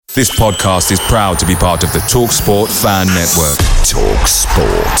This podcast is proud to be part of the TalkSport Fan Network.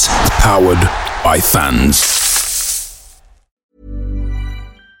 TalkSport. Powered by fans.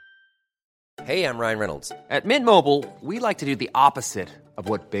 Hey, I'm Ryan Reynolds. At Mint Mobile, we like to do the opposite of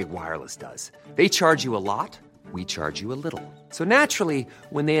what Big Wireless does. They charge you a lot, we charge you a little. So naturally,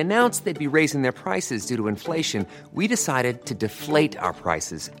 when they announced they'd be raising their prices due to inflation, we decided to deflate our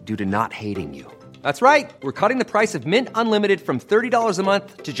prices due to not hating you. That's right. We're cutting the price of Mint Unlimited from $30 a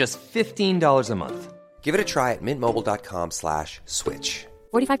month to just $15 a month. Give it a try at mintmobile.com/switch.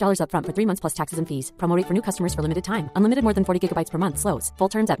 $45 up front for 3 months plus taxes and fees. Promo rate for new customers for limited time. Unlimited more than 40 gigabytes per month. Slows full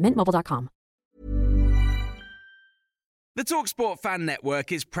terms at mintmobile.com. The TalkSport Fan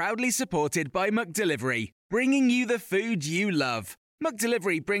Network is proudly supported by McDelivery, bringing you the food you love.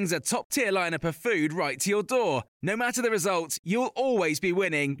 McDelivery brings a top-tier lineup of food right to your door. No matter the result, you'll always be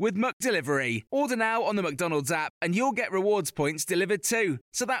winning with McDelivery. Order now on the McDonald's app and you'll get rewards points delivered too.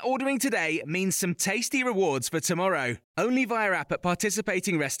 So that ordering today means some tasty rewards for tomorrow. Only via app at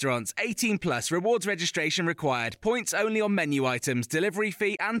participating restaurants. 18 plus. Rewards registration required. Points only on menu items. Delivery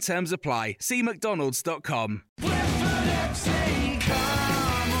fee and terms apply. See mcdonalds.com.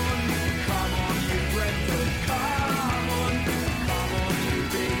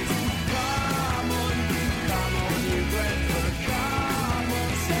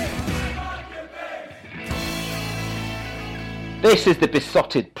 This is the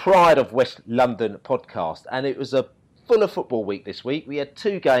besotted Pride of West London podcast, and it was a full of football week this week. We had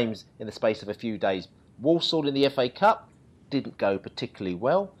 2 games in the space of a few days. Walsall in the FA Cup didn't go particularly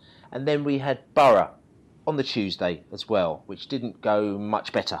well, and then we had Borough on the Tuesday as well, which didn't go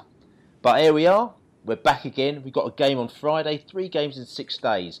much better. But here we are, we're back again. We've got a game on Friday, 3 games in 6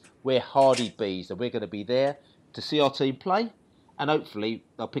 days. We're hardy bees, and we're going to be there to see our team play, and hopefully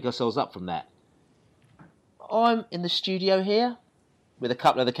they'll pick ourselves up from that. I'm in the studio here with a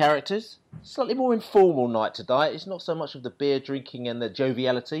couple of the characters. Slightly more informal night tonight. It's not so much of the beer drinking and the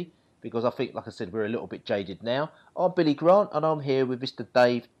joviality, because I think, like I said, we're a little bit jaded now. I'm Billy Grant, and I'm here with Mr.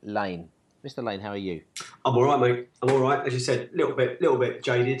 Dave Lane. Mr. Lane, how are you? I'm all right, mate. I'm all right. As you said, a little bit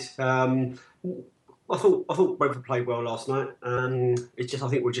jaded. I thought Brentford played well last night. It's just, I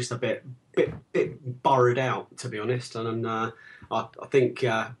think we're just a bit burrowed out, to be honest. And I think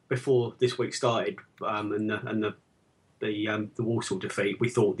before this week started, and the Walsall defeat, we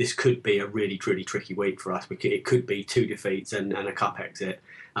thought this could be a really tricky week for us. It could be 2 defeats and a cup exit.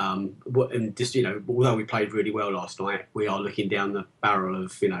 And just, although we played really well last night, we are looking down the barrel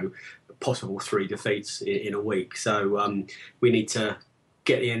of possible 3 defeats in a week. So we need to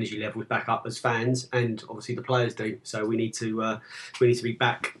get the energy levels back up as fans, and obviously the players do. So we need to be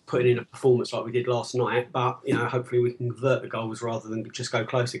back putting in a performance like we did last night. But hopefully we can convert the goals rather than just go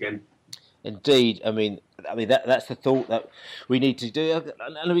close again. Indeed, I mean that's the thought that we need to do. And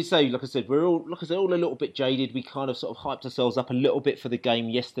let me say, like I said, we're all a little bit jaded. We kind of sort of hyped ourselves up a little bit for the game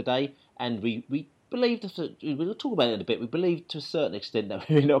yesterday, and we believed, we'll talk about it in a bit, we believed to a certain extent that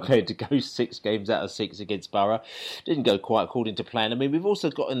we were not going to go 6 games out of 6 against Borough. Didn't go quite according to plan. I mean, we've also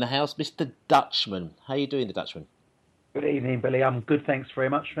got in the house Mr. Dutchman. How are you doing, the Dutchman? Good evening, Billy. I'm good, thanks very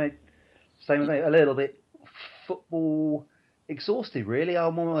much, mate. Same, mate. A little bit football exhausted, really.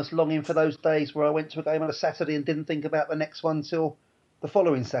 I'm almost longing for those days where I went to a game on a Saturday and didn't think about the next one till the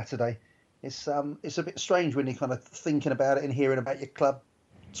following Saturday. It's a bit strange when you're kind of thinking about it and hearing about your club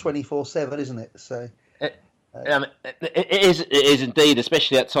 24/7, isn't it? So it is indeed,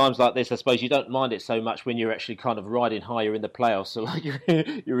 especially at times like this. I suppose you don't mind it so much when you're actually kind of riding higher in the playoffs. So like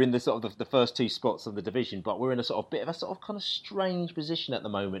you're in the sort of the first 2 spots of the division, but we're in a sort of bit of a sort of kind of strange position at the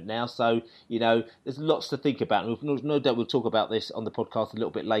moment now. So there's lots to think about. And no doubt we'll talk about this on the podcast a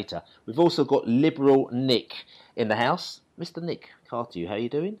little bit later. We've also got Liberal Nick in the house. Mr. Nick Cardew, how are you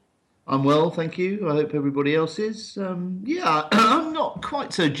doing? I'm well, thank you. I hope everybody else is. I'm not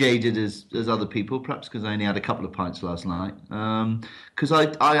quite so jaded as other people, perhaps because I only had a couple of pints last night. Because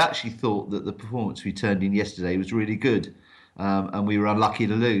I actually thought that the performance we turned in yesterday was really good, and we were unlucky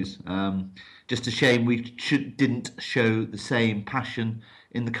to lose. Just a shame we didn't show the same passion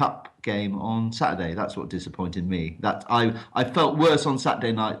in the cup game on Saturday. That's what disappointed me. That I felt worse on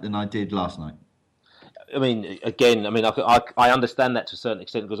Saturday night than I did last night. I mean, again, I understand that to a certain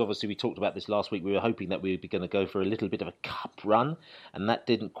extent, because obviously we talked about this last week. We were hoping that we were going to go for a little bit of a cup run, and that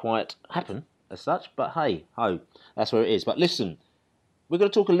didn't quite happen as such. But hey, ho, that's where it is. But listen, we're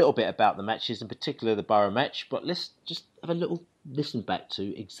going to talk a little bit about the matches, in particular the Borough match. But let's just have a little listen back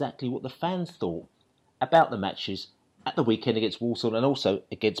to exactly what the fans thought about the matches at the weekend against Walsall and also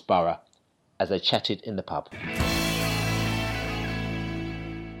against Borough as they chatted in the pub.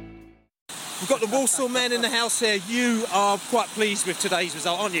 We've got the Walsall men in the house here. You are quite pleased with today's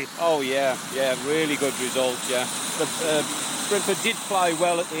result, aren't you? Oh, yeah, really good result, yeah. Brentford did play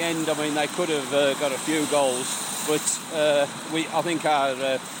well at the end. I mean, they could have got a few goals, but I think our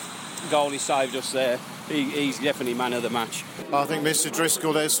goalie saved us there. He's definitely man of the match. I think Mr.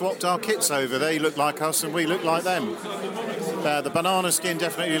 Driscoll there swapped our kits over. They look like us and we look like them. The banana skin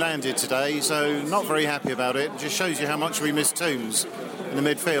definitely landed today, so not very happy about it. It just shows you how much we miss Toombs in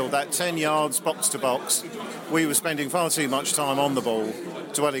the midfield. That 10 yards box to box, we were spending far too much time on the ball,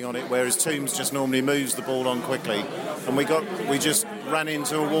 dwelling on it, whereas Toombs just normally moves the ball on quickly. And we just ran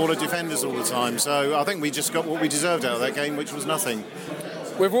into a wall of defenders all the time. So I think we just got what we deserved out of that game, which was nothing.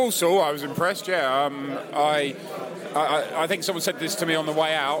 With Walsall, I was impressed, yeah. I think someone said this to me on the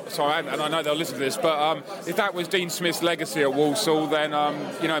way out, and I know they'll listen to this, but if that was Dean Smith's legacy at Walsall, then,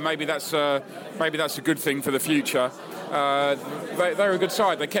 maybe that's a good thing for the future. They're a good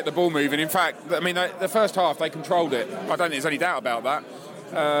side. They kept the ball moving. In fact, the first half, they controlled it. I don't think there's any doubt about that.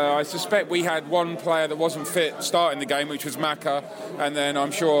 I suspect we had one player that wasn't fit starting the game, which was Macca, and then I'm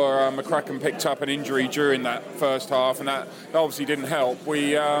sure McCracken picked up an injury during that first half, and that obviously didn't help.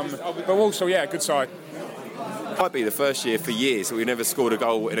 But also, yeah, good side. Might be the first year for years that we never scored a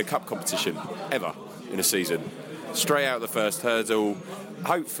goal in a cup competition, ever, in a season. Straight out the first hurdle.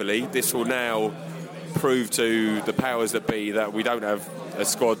 Hopefully, this will now prove to the powers that be that we don't have a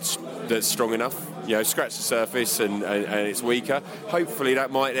squad that's strong enough. Scratch the surface and it's weaker. Hopefully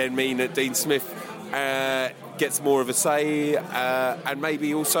that might then mean that Dean Smith gets more of a say and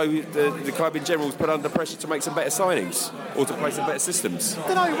maybe also the club in general is put under pressure to make some better signings or to play some better systems.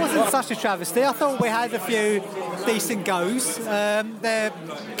 I don't know, it wasn't such a travesty. I thought we had a few decent goes. Their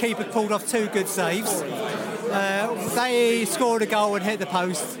keeper pulled off 2 good saves. They scored a goal and hit the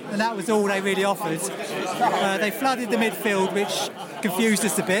post, and that was all they really offered. They flooded the midfield, which confused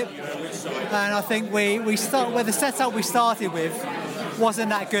us a bit. And I think the setup we started with wasn't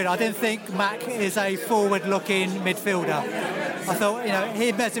that good. I didn't think Mac is a forward-looking midfielder. I thought,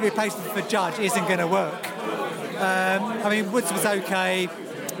 him as a replacement for Judge isn't going to work. Woods was okay,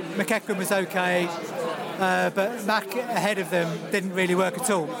 McEachran was okay, but Mac ahead of them didn't really work at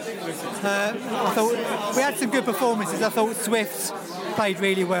all. I thought we had some good performances. I thought Swift played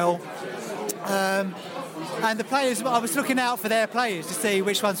really well. And the players, I was looking out for their players to see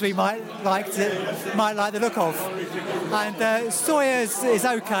which ones we might like the look of. And Sawyers is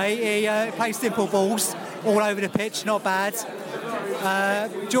okay. He plays simple balls all over the pitch, not bad.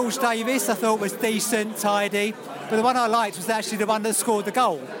 George Davis, I thought, was decent, tidy. But the one I liked was actually the one that scored the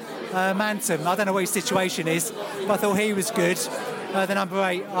goal, Manton. I don't know what his situation is, but I thought he was good. The number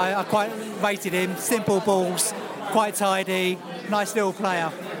 8, I quite rated him. Simple balls, quite tidy, nice little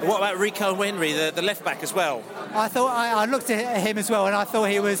player. What about Rico Henry, the left back as well? I thought I looked at him as well, and I thought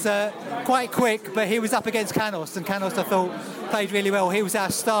he was quite quick, but he was up against Canos, and Canos I thought played really well. He was our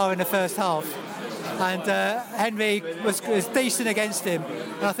star in the first half, and Henry was decent against him,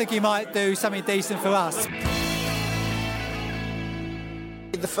 and I think he might do something decent for us.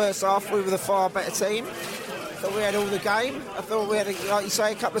 In the first half, we were the far better team. I thought we had all the game. I thought we had, like you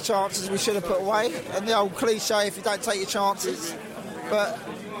say, a couple of chances we should have put away, and the old cliche, if you don't take your chances. But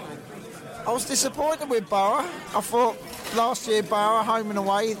I was disappointed with Borough. I thought last year Borough, home and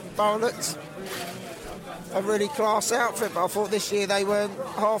away, Borough looked a really class outfit, but I thought this year they weren't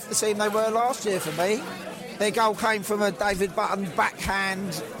half the team they were last year for me. Their goal came from a David Button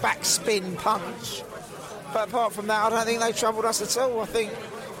backhand, backspin punch. But apart from that, I don't think they troubled us at all. I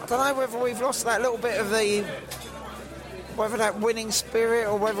don't know whether we've lost that little bit of whether that winning spirit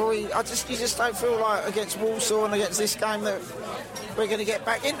or whether you just don't feel like against Walsall and against this game that we're going to get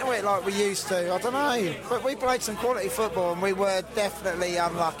back into it like we used to. I don't know. But we played some quality football and we were definitely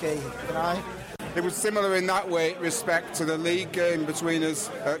unlucky, It was similar in that way, respect to the league game between us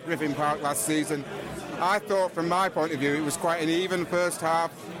at Griffin Park last season. I thought, from my point of view, it was quite an even first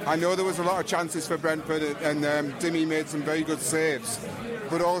half. I know there was a lot of chances for Brentford and Dimmy made some very good saves.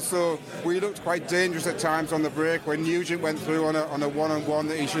 But also, we looked quite dangerous at times on the break when Nugent went through on a one-on-one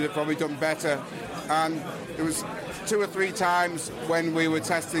that he should have probably done better. And there was 2 or 3 times when we were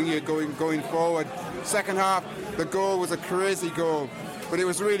testing you going forward. Second half, the goal was a crazy goal. But it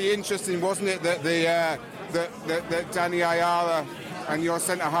was really interesting, wasn't it, that that Danny Ayala and your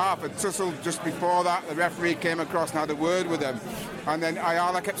centre-half had tussled just before that. The referee came across and had a word with them. And then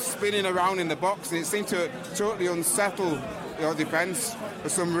Ayala kept spinning around in the box, and it seemed to totally unsettle your defence for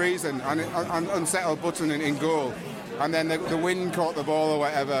some reason, and unsettle Button in goal. And then the wind caught the ball or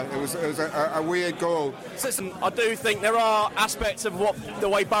whatever. It was a weird goal. Listen, I do think there are aspects of the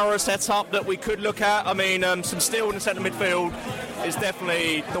way Borough is set up that we could look at. I mean, some steel in the centre midfield. is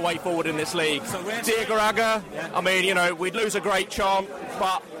definitely the way forward in this league. Diego Agger, I mean, we'd lose a great chant,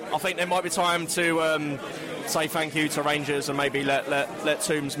 but I think there might be time to say thank you to Rangers and maybe let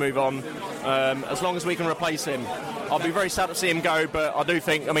Toombs move on. As long as we can replace him. I'll be very sad to see him go, but I do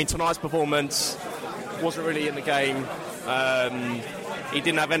think, tonight's performance wasn't really in the game. He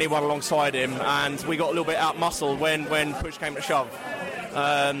didn't have anyone alongside him, and we got a little bit out-muscled when push came to shove.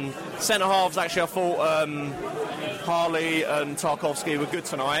 Centre-halves, actually, I thought Harley and Tarkowski were good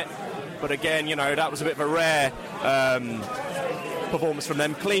tonight, but again, that was a bit of a rare performance from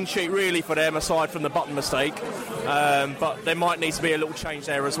them. Clean sheet, really, for them, aside from the button mistake, but there might need to be a little change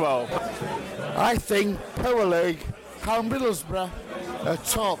there as well. I think Power League, how Middlesbrough are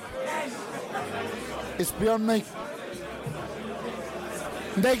top. It's beyond me.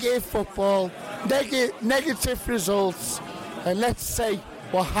 Negative football, negative results, and let's see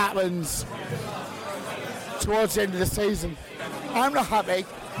what happens towards the end of the season. I'm not happy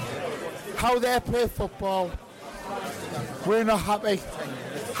how they play football. We're not happy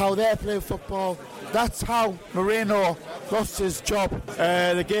how they play football. That's how Moreno lost his job.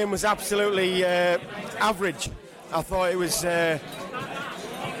 The game was absolutely average. I thought it was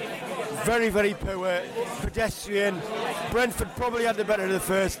very, very poor, pedestrian. Brentford probably had the better of the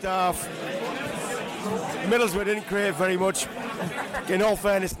first half. Middlesbrough didn't create very much. In all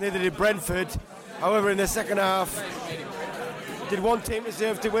fairness, neither did Brentford. However, in the second half, did one team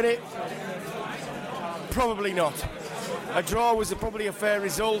deserve to win it? Probably not. A draw was probably a fair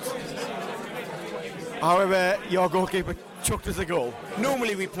result. However, your goalkeeper chucked us a goal.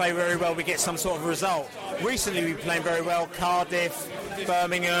 Normally we play very well, we get some sort of result. Recently we've been playing very well, Cardiff,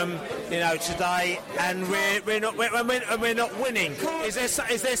 Birmingham, today, and we're not winning. Is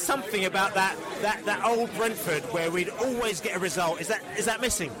there something about that old Brentford where we'd always get a result? Is that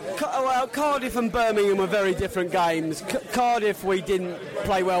missing? Well, Cardiff and Birmingham were very different games. Cardiff, we didn't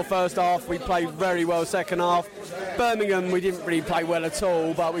play well first half. We played very well second half. Birmingham, we didn't really play well at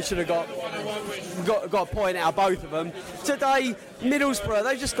all, but we should have got a point out of both of them. Today,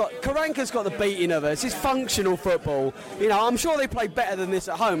 Middlesbrough, Karanka's got the beating of us. It's functional football. I'm sure they play better than this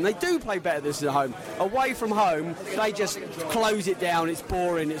at home. They do play better than this at home. Away from home, they just close it down. It's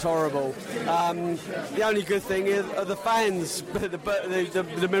boring. It's horrible. The only good thing are the fans. The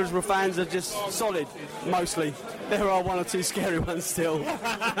Middlesbrough fans are just solid, mostly. There are one or two scary ones still.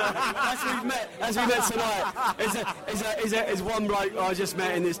 as we met tonight. There's one bloke I just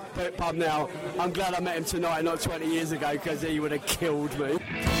met in this pub now. I'm glad I met him tonight, not 20 years ago, because he would have killed me.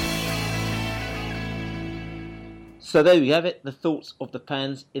 So there we have it, the thoughts of the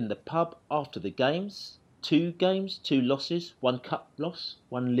fans in the pub after the games. 2 games, 2 losses, 1 cup loss,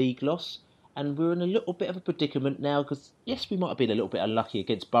 1 league loss. And we're in a little bit of a predicament now because, yes, we might have been a little bit unlucky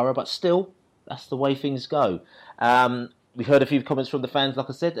against Borough, but still, that's the way things go. We've heard a few comments from the fans, like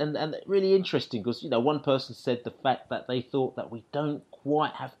I said, and really interesting because, one person said the fact that they thought that we don't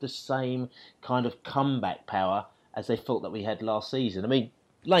quite have the same kind of comeback power as they felt that we had last season. I mean,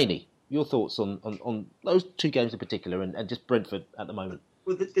 Laney, your thoughts on those 2 games in particular and just Brentford at the moment?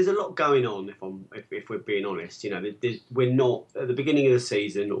 Well, there's a lot going on. If we're being honest, we're not at the beginning of the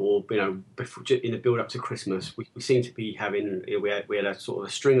season, or before, in the build up to Christmas. We seem to be having we had a sort of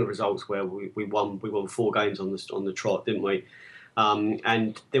a string of results where we won 4 games on the trot, didn't we?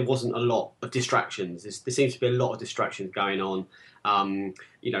 And there wasn't a lot of distractions. There seems to be a lot of distractions going on.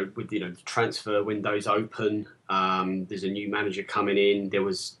 With the transfer windows open. There's a new manager coming in. There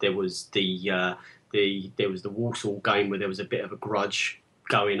was the Walsall game where there was a bit of a grudge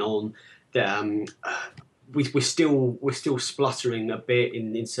going on. We're still spluttering a bit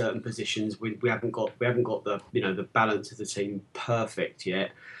in certain positions. We haven't got the the balance of the team perfect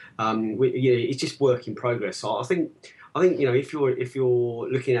yet. It's just work in progress. So I think if you're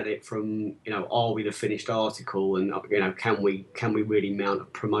looking at it from are we the finished article and can we really mount a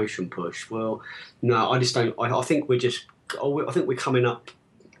promotion push? Well, no, I just don't. I think we're coming up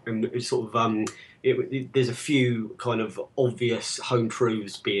and sort of. There's a few kind of obvious home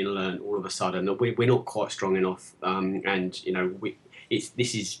truths being learned all of a sudden that we're not quite strong enough,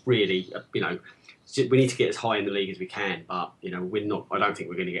 this is really we need to get as high in the league as we can, but we're not. I don't think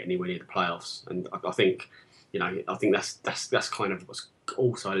we're going to get anywhere near the playoffs, and I think that's kind of what's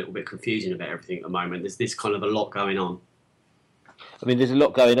also a little bit confusing about everything at the moment. There's kind of a lot going on. I mean, there's a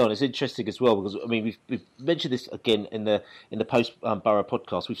lot going on. It's interesting as well because we've mentioned this again in the post Borough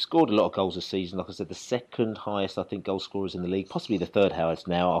podcast. We've scored a lot of goals this season. Like I said, the 2nd highest goal scorers in the league, possibly the 3rd highest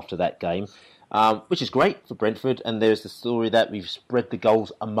now after that game, which is great for Brentford. And there's the story that we've spread the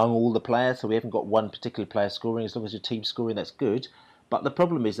goals among all the players, so we haven't got one particular player scoring. As long as your team's scoring, that's good. But the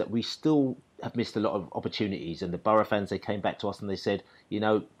problem is that we still have missed a lot of opportunities, and the Borough fans, they came back to us and they said,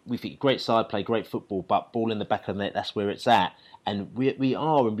 we think great side, play great football, but ball in the back of the net, that's where it's at. And we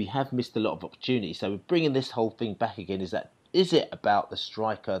have missed a lot of opportunities. So we're bringing this whole thing back again. Is it about the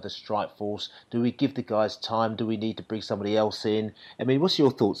striker, the strike force? Do we give the guys time? Do we need to bring somebody else in? I mean, what's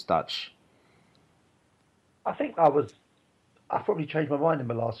your thoughts, Dutch? I think I probably changed my mind in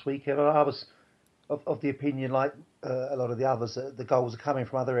the last week. I was of the opinion, like a lot of the others, that the goals are coming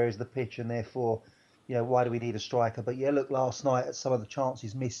from other areas of the pitch, and therefore, why do we need a striker? But look, last night at some of the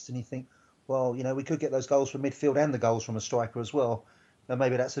chances missed, and you think, well, we could get those goals from midfield and the goals from a striker as well. And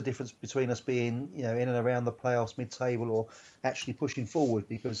maybe that's the difference between us being, in and around the playoffs, mid-table, or actually pushing forward.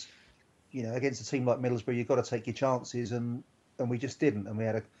 Because, against a team like Middlesbrough, you've got to take your chances, and we just didn't. And we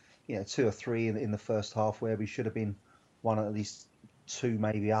had 2 or 3 in the first half where we should have been one at least 2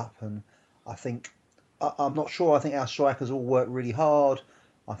 maybe up. And I think, I'm not sure. I think our strikers all work really hard.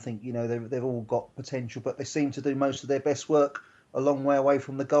 I think they've all got potential, but they seem to do most of their best work a long way away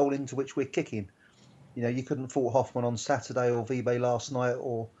from the goal into which we're kicking. You couldn't fault Hoffman on Saturday or Vibe last night,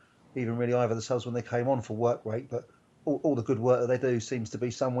 or even really either of the subs when they came on for work rate. But all the good work that they do seems to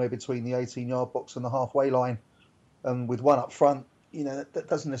be somewhere between the 18-yard box and the halfway line. And with one up front, that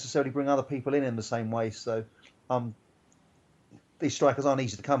doesn't necessarily bring other people in the same way. So these strikers aren't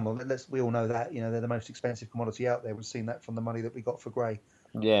easy to come on. We all know that. They're the most expensive commodity out there. We've seen that from the money that we got for Gray.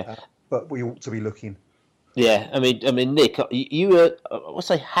 Yeah. But we ought to be looking. Yeah, I mean, Nick, you were, I would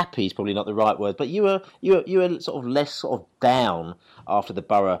say happy is probably not the right word, but you were sort of less sort of down after the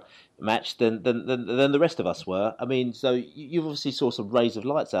Borough match than the rest of us were. I mean, so you obviously saw some rays of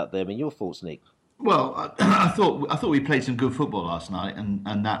lights out there. I mean, your thoughts, Nick? Well, I thought we played some good football last night,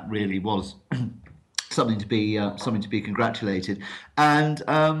 and that really was something to be congratulated. And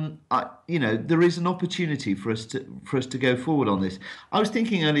there is an opportunity for us to go forward on this. I was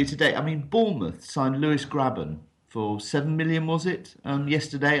thinking earlier today. I mean, Bournemouth signed Lewis Graben for $7 million, was it?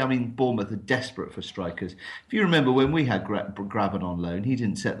 Yesterday. I mean, Bournemouth are desperate for strikers. If you remember when we had Graben on loan, he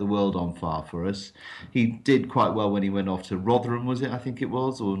didn't set the world on fire for us. He did quite well when he went off to Rotherham, was it? I think it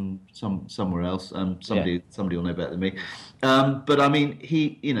was, or somewhere else. Somebody will know better than me. But I mean,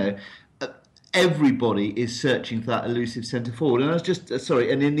 everybody is searching for that elusive centre forward. And I was just,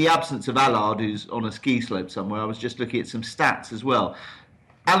 and in the absence of Allard, who's on a ski slope somewhere, I was just looking at some stats as well.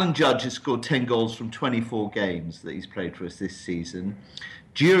 Alan Judge has scored 10 goals from 24 games that he's played for us this season.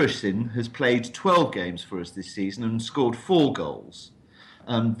 Jurison has played 12 games for us this season and scored 4 goals.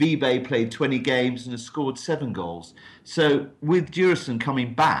 Vibe played 20 games and has scored 7 goals. So with Jurison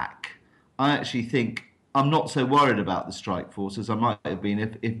coming back, I actually think I'm not so worried about the strike force as I might have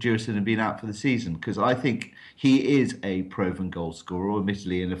been if Jurison had been out for the season, because I think he is a proven goal scorer,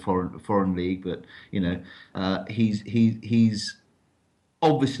 admittedly in a foreign league, but he's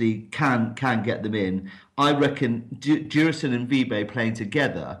obviously can get them in. I reckon Jurison and Vibe playing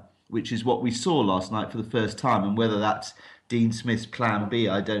together, which is what we saw last night for the first time, and whether that's Dean Smith's plan B,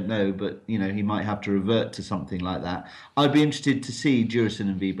 I don't know, but he might have to revert to something like that. I'd be interested to see Jurison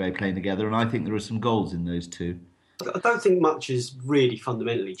and Vibe playing together, and I think there are some goals in those two. I don't think much has really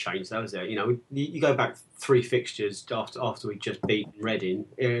fundamentally changed, though, is there? You go back 3 fixtures after we just beaten Reading,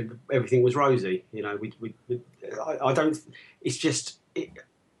 everything was rosy. I don't. It's just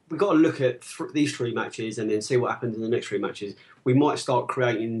we've got to look at these 3 matches and then see what happens in the next 3 matches. We might start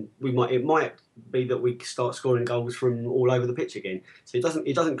creating. It might be that we start scoring goals from all over the pitch again. So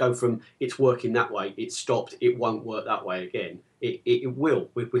it doesn't go from it's working that way, it's stopped, it won't work that way again. It will.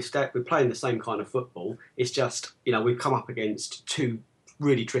 We're playing the same kind of football. It's just we've come up against 2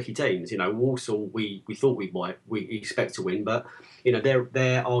 really tricky teams. Walsall we thought we expect to win, but they're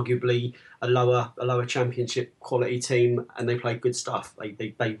arguably a lower championship quality team, and they played good stuff.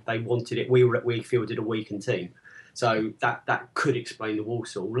 They wanted it. We fielded a weakened team. So that could explain the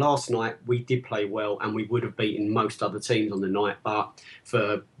Walsall. Last night we did play well, and we would have beaten most other teams on the night, but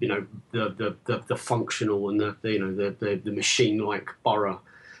for the functional and the machine-like Borough,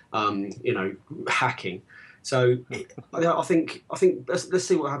 hacking. So I think let's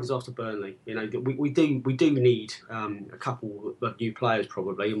see what happens after Burnley. We do need a couple of new players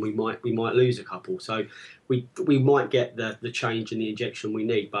probably, and we might lose a couple. So we might get the change and the injection we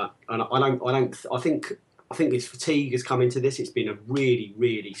need. But I think it's fatigue has come into this. It's been a really,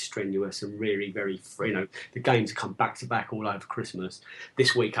 really strenuous and really, very, the games have come back to back all over Christmas.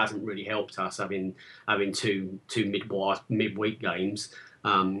 This week hasn't really helped us having 2 midweek games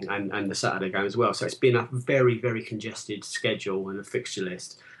and the Saturday game as well. So it's been a very, very congested schedule and a fixture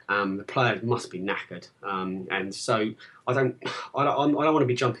list. The players must be knackered, and so I don't want to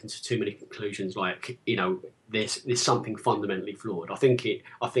be jumping to too many conclusions. Like, there's something fundamentally flawed. I think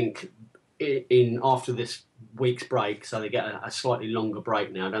after this week's break, so they get a slightly longer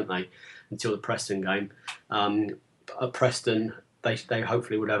break now, don't they, until the Preston game. At Preston, they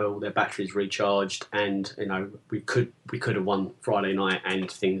hopefully would have all their batteries recharged, and we could have won Friday night, and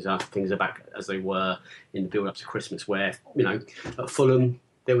things are back as they were in the build up to Christmas, where at Fulham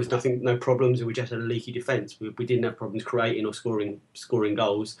there was no problems. We just had a leaky defence. We didn't have problems creating or scoring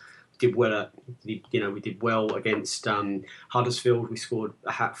goals. We did well against Huddersfield. We scored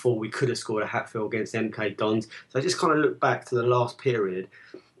a hatful. We could have scored a hatful against MK Dons. So I just kind of look back to the last period.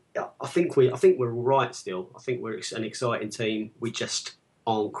 I think we're all right still. I think we're an exciting team. We just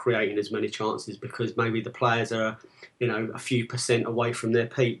aren't creating as many chances because maybe the players are, a few % away from their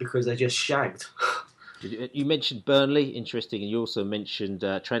peak because they're just shagged. You mentioned Burnley, interesting, and you also mentioned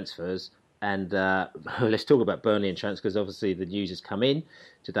transfers. And let's talk about Burnley and transfers, because obviously the news has come in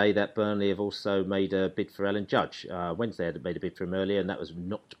today that Burnley have also made a bid for Alan Judge. Wednesday they made a bid for him earlier, and that was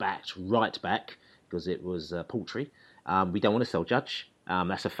knocked back, right back, because it was paltry. We don't want to sell Judge.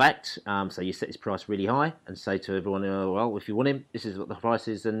 That's a fact. So you set his price really high and say to everyone, well, if you want him, this is what the price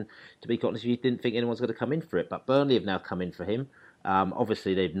is. And to be honest, you didn't think anyone's going to come in for it. But Burnley have now come in for him.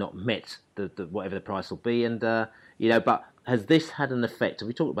 Obviously, they've not met the whatever the price will be. And, but has this had an effect? And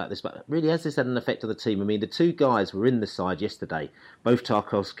we talked about this, but really, has this had an effect on the team? I mean, the two guys were in the side yesterday, both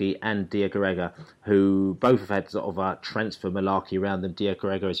Tarkowski and Diagouraga, who both have had sort of a transfer malarkey around them.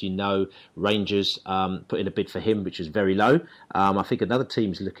 Diagouraga, as you know, Rangers put in a bid for him, which was very low. I think another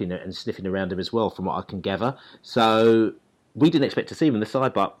team's looking at and sniffing around him as well, from what I can gather. So we didn't expect to see him in the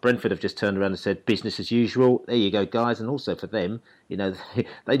side, but Brentford have just turned around and said, business as usual. There you go, guys. And also for them,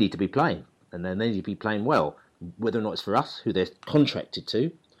 they need to be playing, and then they need to be playing well. Whether or not it's for us, who they're contracted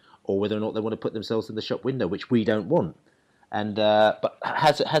to, or whether or not they want to put themselves in the shop window, which we don't want. And but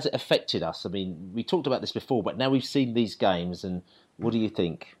has it affected us? I mean, we talked about this before, but now we've seen these games, and what do you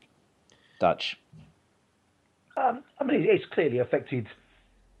think, Dutch? It's clearly affected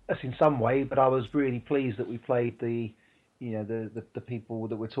us in some way, but I was really pleased that we played the people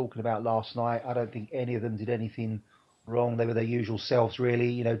that we're talking about last night. I don't think any of them did anything wrong. They were their usual selves,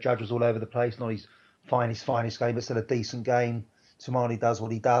 really. Judge was all over the place, not his finest game, but still a decent game. Tomani does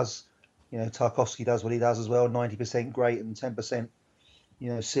what he does. Tarkowski does what he does as well. 90% great and 10%,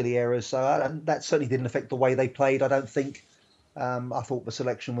 silly errors. So that certainly didn't affect the way they played, I don't think. I thought the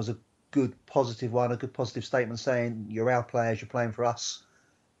selection was a good positive one, a good positive statement saying you're our players, you're playing for us.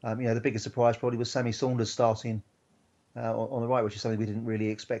 The biggest surprise probably was Sammy Saunders starting on the right, which is something we didn't really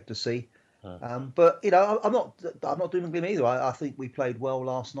expect to see. But I'm not doom and gloom either. I think we played well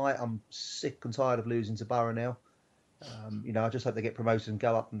last night. I'm sick and tired of losing to Borough now. I just hope they get promoted and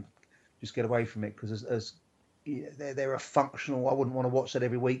go up and just get away from it, because as they're a functional. I wouldn't want to watch that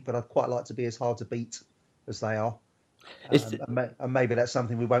every week, but I'd quite like to be as hard to beat as they are. And maybe that's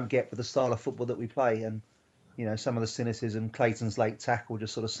something we won't get for the style of football that we play. And some of the cynicism, Clayton's late tackle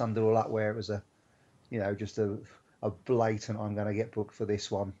just sort of summed it all up, where it was just a blatant, I'm going to get booked for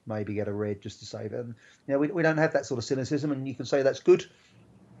this one, maybe get a red just to save it. And we don't have that sort of cynicism, and you can say that's good,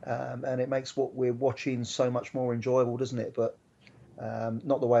 and it makes what we're watching so much more enjoyable, doesn't it? But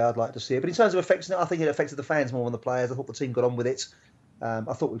not the way I'd like to see it. But in terms of affecting it, I think it affected the fans more than the players. I thought the team got on with it. I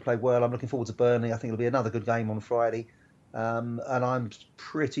thought we played well. I'm looking forward to Burnley. I think it'll be another good game on Friday. And I'm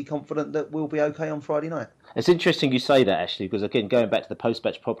pretty confident that we'll be okay on Friday night. It's interesting you say that, actually, because again, going back to the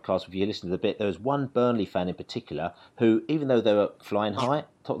post-match podcast, if you listen to the bit, there was one Burnley fan in particular who, even though they were flying high,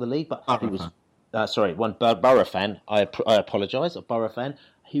 top of the league, but he was, one Borough fan, I apologise, a Borough fan,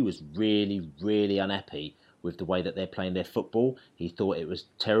 he was really, really unhappy with the way that they're playing their football. He thought it was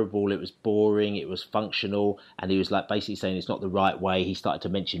terrible, it was boring, it was functional, and he was like basically saying it's not the right way. He started to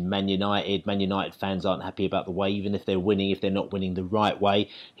mention Man United. Man United fans aren't happy about the way, even if they're winning, if they're not winning the right way.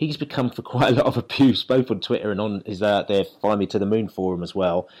 He's become for quite a lot of abuse, both on Twitter and on his their Fly Me to the Moon forum as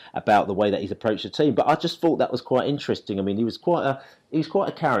well, about the way that he's approached the team. But I just thought that was quite interesting. I mean, he was quite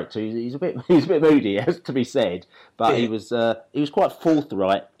a character. He's a bit moody, as to be said, but he was quite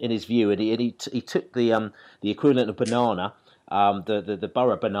forthright in his view, and he took the equivalent of Banana, the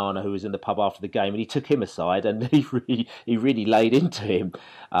Borough Banana, who was in the pub after the game, and he took him aside, and he really laid into him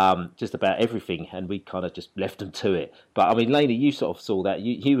just about everything, and we kind of just left him to it. But I mean, Laney, you sort of saw that.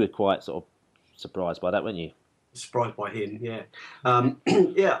 You were quite sort of surprised by that, weren't you? Surprised by him, yeah.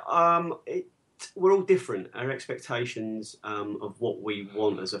 We're all different. Our expectations of what we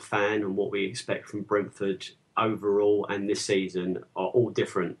want as a fan and what we expect from Brentford overall and this season are all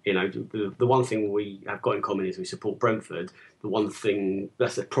different. You know, the one thing we have got in common is we support Brentford. The one thing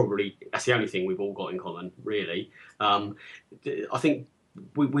that's the only thing we've all got in common, really. I think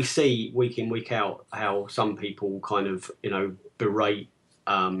we see week in, week out how some people kind of, berate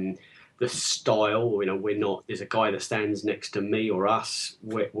the style. We're not. There's a guy that stands next to me or us,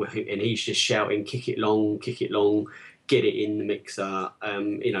 and he's just shouting, "Kick it long, get it in the mixer."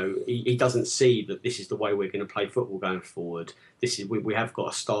 He doesn't see that this is the way we're going to play football going forward. We have got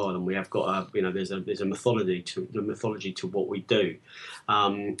a style, and we have got there's a mythology to what we do.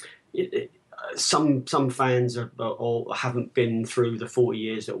 Some fans or haven't been through the 40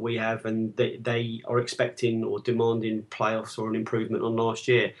 years that we have, and they are expecting or demanding playoffs or an improvement on last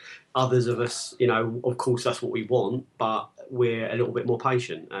year. Others of us, of course, that's what we want, but we're a little bit more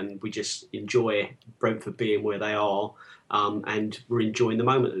patient, and we just enjoy Brentford being where they are, and we're enjoying the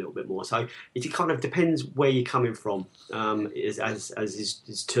moment a little bit more. So it kind of depends where you're coming from, as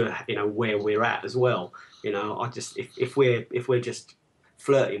to where we're at as well. If we're just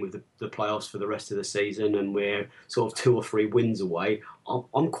flirting with the playoffs for the rest of the season, and we're sort of 2 or 3 wins away,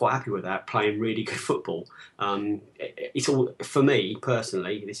 I'm quite happy with that, playing really good football. It's all, for me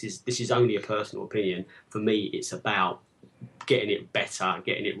personally, this is only a personal opinion, for me it's about getting it better,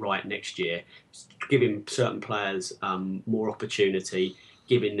 getting it right next year, giving certain players more opportunity,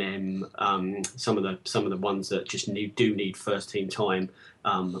 giving them some of the ones that just need first team time,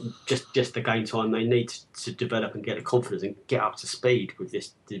 just the game time they need to develop and get the confidence and get up to speed with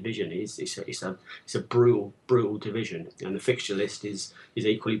this division. It's a brutal division, and the fixture list is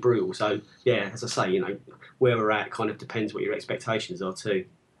equally brutal. So yeah, as I say, where we're at kind of depends what your expectations are too.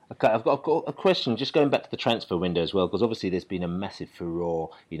 Okay, I've got a question, just going back to the transfer window as well, because obviously there's been a massive furore,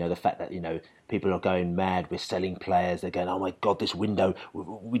 the fact that, people are going mad, we're selling players, they're going, oh my God, this window,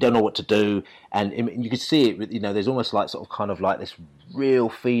 we don't know what to do, and you can see it, there's almost like sort of kind of like this real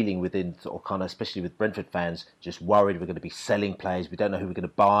feeling within sort of kind of, especially with Brentford fans, just worried we're going to be selling players, we don't know who we're going to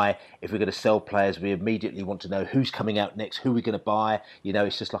buy, if we're going to sell players, we immediately want to know who's coming out next, who we're going to buy,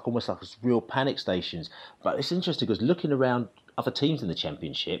 it's just like almost like real panic stations. But it's interesting because looking around other teams in the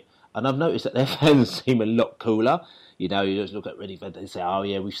Championship, and I've noticed that their fans seem a lot cooler. You just look at Brentford and say, oh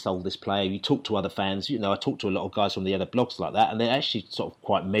yeah, we've sold this player. You talk to other fans, I talk to a lot of guys from the other blogs like that, and they're actually sort of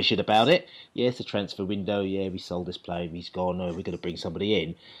quite measured about it. Yeah, it's a transfer window. Yeah, we sold this player. He's gone. No, we're going to bring somebody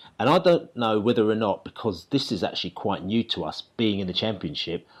in. And I don't know whether or not, because this is actually quite new to us, being in the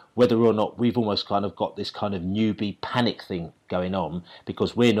Championship, whether or not we've almost kind of got this kind of newbie panic thing going on,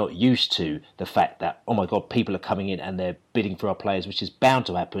 because we're not used to the fact that, oh my God, people are coming in and they're bidding for our players, which is bound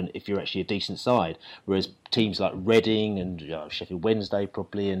to happen if you're actually a decent side. Whereas teams like Reading and Sheffield Wednesday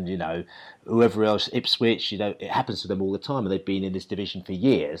probably, and whoever else, Ipswich, it happens to them all the time, and they've been in this division for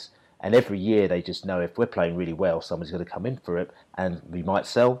years. And every year they just know if we're playing really well, someone's going to come in for it, and we might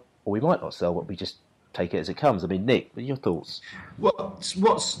sell or we might not sell, but we just take it as it comes. I mean, Nick, what are your thoughts?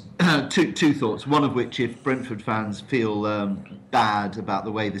 What's two thoughts? One of which, if Brentford fans feel bad about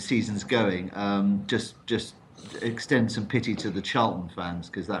the way the season's going, just extend some pity to the Charlton fans,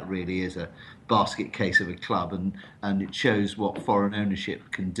 because that really is a basket case of a club, and it shows what foreign ownership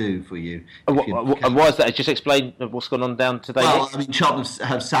can do for you. And why is that? Just explain what's gone on down today. Well, I mean, Charlton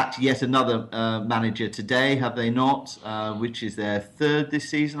have sacked yet another manager today, have they not? Which is their third this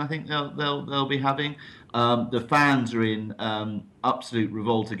season, I think they'll be having. The fans are in absolute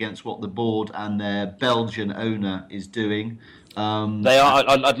revolt against what the board and their Belgian owner is doing. They are.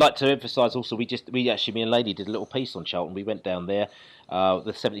 I'd like to emphasise also, me and Lady did a little piece on Charlton. We went down there,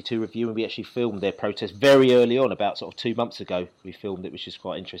 the 72 review, and we actually filmed their protest very early on, about sort of 2 months ago. We filmed it, which is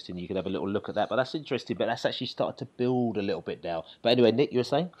quite interesting. You could have a little look at that. But that's interesting. But that's actually started to build a little bit now. But anyway, Nick, you were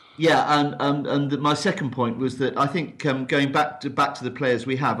saying? Yeah, and my second point was that I think going back to the players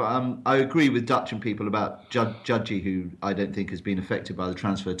we have, I agree with Dutch and people about Judgy, who I don't think has been affected by the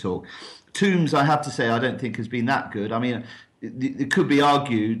transfer talk. Toombs, I have to say, I don't think has been that good. I mean, it could be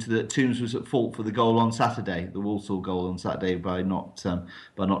argued that Toombs was at fault for the goal on Saturday, the Walsall goal on Saturday, by not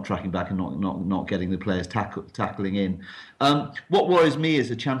tracking back and not getting the players tackling in. What worries me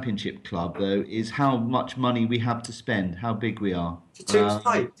as a Championship club, though, is how much money we have to spend, how big we are. Did Toombs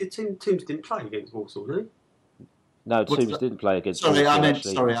play? Toombs didn't play against Walsall, did he? No, Toombs didn't play against. Sorry, I meant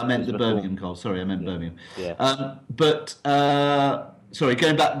the Birmingham goal. Sorry, I meant Birmingham. Yeah. Sorry,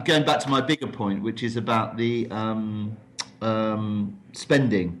 going back to my bigger point, which is about the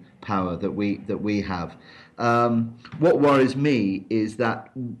spending power that we have. What worries me is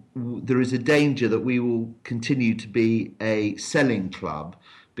that there is a danger that we will continue to be a selling club,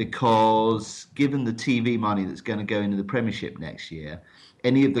 because given the TV money that's going to go into the Premiership next year,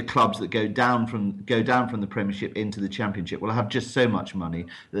 any of the clubs that go down from the Premiership into the Championship will have just so much money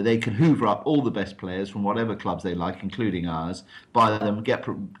that they can hoover up all the best players from whatever clubs they like, including ours, buy them,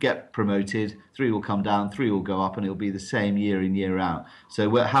 get promoted, 3 will come down, 3 will go up, and it'll be the same year in, year out.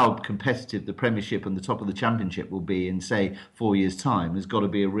 So how competitive the Premiership and the top of the Championship will be in, say, 4 years' time has got to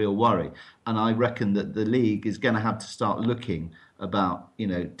be a real worry. And I reckon that the league is going to have to start looking about,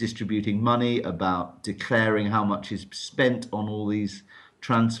 distributing money, about declaring how much is spent on all these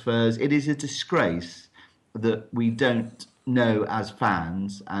transfers. It is a disgrace that we don't know as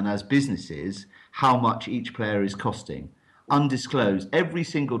fans and as businesses how much each player is costing. Undisclosed. Every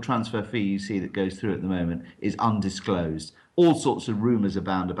single transfer fee you see that goes through at the moment is undisclosed. All sorts of rumours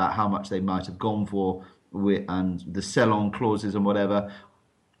abound about how much they might have gone for and the sell-on clauses and whatever.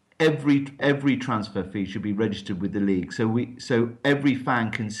 Every transfer fee should be registered with the league, so every fan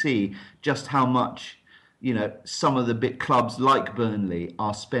can see just how much some of the big clubs like Burnley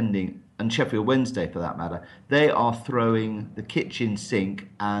are spending, and Sheffield Wednesday for that matter. They are throwing the kitchen sink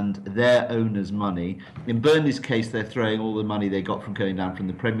and their owners' money. In Burnley's case, they're throwing all the money they got from going down from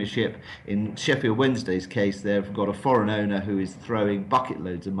the Premiership. In Sheffield Wednesday's case, they've got a foreign owner who is throwing bucket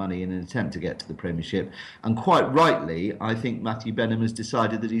loads of money in an attempt to get to the Premiership. And quite rightly, I think Matthew Benham has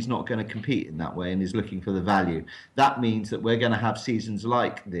decided that he's not going to compete in that way and is looking for the value. That means that we're going to have seasons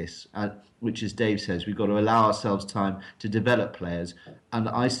like this, which, as Dave says, we've got to allow ourselves time to develop players. And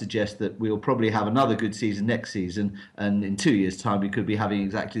I suggest that we'll probably have another good season next season, and in 2 years' time we could be having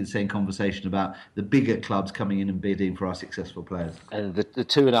exactly the same conversation about the bigger clubs coming in and bidding for our successful players. And the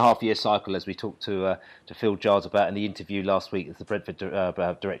 2.5-year cycle, as we talked to Phil Giles about in the interview last week as the Brentford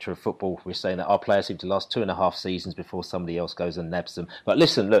director of football, we're saying that our players seem to last 2.5 seasons before somebody else goes and nabs them. But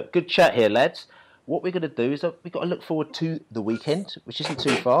listen, look, good chat here, lads. What we're going to do is we've got to look forward to the weekend, which isn't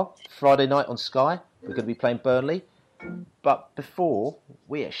too far. Friday night on Sky, we're going to be playing Burnley. But before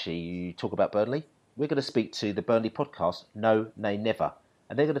we actually talk about Burnley, we're going to speak to the Burnley podcast, No, Nay, Never.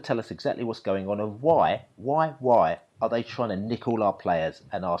 And they're going to tell us exactly what's going on and why are they trying to nick all our players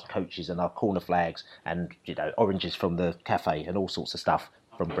and our coaches and our corner flags and, oranges from the cafe and all sorts of stuff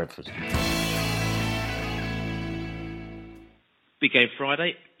from Brentford. Big game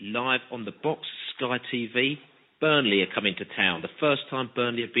Friday, live on the box, Sky TV. Burnley are coming to town. The first time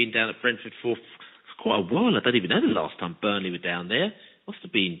Burnley have been down at Brentford for quite a while. I don't even know the last time Burnley were down there. Must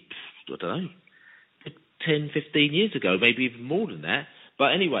have been, I don't know, 10, 15 years ago, maybe even more than that.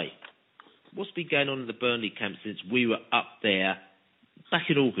 But anyway, what's been going on in the Burnley camp since we were up there back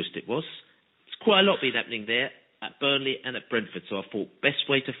in August it was. There's quite a lot been happening there at Burnley and at Brentford. So I thought best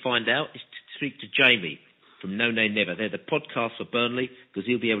way to find out is to speak to Jamie from No Nay Never. They're the podcast for Burnley because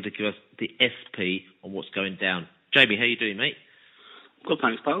he'll be able to give us the SP on what's going down. Jamie, how you doing, mate? Good,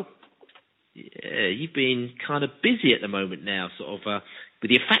 thanks, pal. Yeah, you've been kind of busy at the moment now, sort of with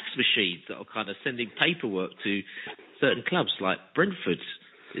your fax machines that are kind of sending paperwork to certain clubs like Brentford.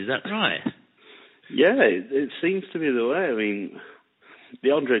 Is that right? Yeah, it seems to be the way. I mean,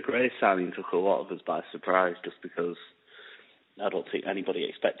 the Andre Gray signing took a lot of us by surprise just because I don't think anybody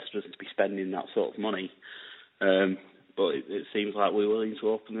expected us to be spending that sort of money. But it seems like we're willing to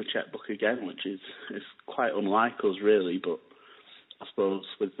open the chequebook again, which is quite unlike us, really. But I suppose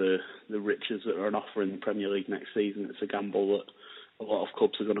with the riches that are on offer in the Premier League next season, it's a gamble that a lot of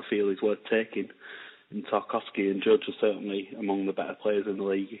clubs are going to feel is worth taking. And Tarkowski and Judge are certainly among the better players in the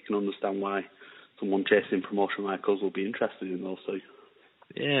league. You can understand why someone chasing promotion like us will be interested in those two.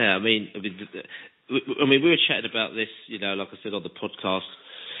 Yeah, I mean, we were chatting about this, like I said on the podcast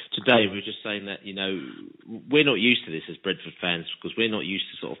today. We were just saying that, we're not used to this as Brentford fans because we're not used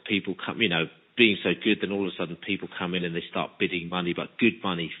to sort of people being so good, then all of a sudden people come in and they start bidding money, but good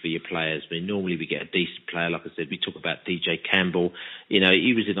money for your players. I mean, normally we get a decent player. Like I said, we talk about DJ Campbell.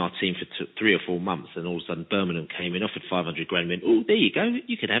 He was in our team for 3 or 4 months, and all of a sudden Birmingham came in, offered 500 grand, and went, oh, there you go,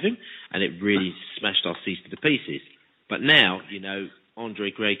 you can have him. And it really smashed our seats to the pieces. But now, Andre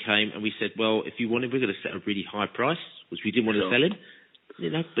Gray came, and we said, well, if you want him, we're going to set a really high price, which we didn't want to sell him,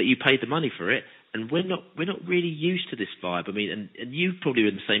 but you paid the money for it. And we're not really used to this vibe. I mean, and you probably were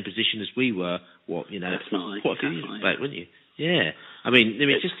in the same position as we were, quite a few years back, weren't you? Yeah. I mean,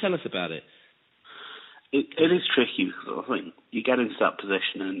 just tell us about it. It is tricky because I think you get into that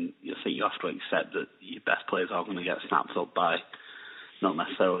position and you think you have to accept that your best players are going to get snapped up by not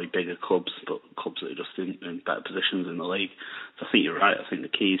necessarily bigger clubs, but clubs that are just in better positions in the league. So I think you're right. I think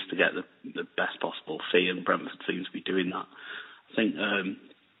the key is to get the best possible fee, and Brentford seems to be doing that. I think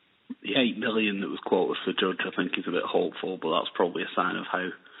the 8 million that was quoted for Judge, I think, is a bit hopeful, but that's probably a sign of how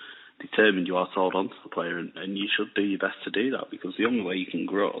determined you are to hold on to the player, and you should do your best to do that, because the only way you can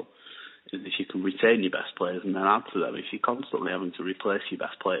grow is if you can retain your best players and then add to them. If you're constantly having to replace your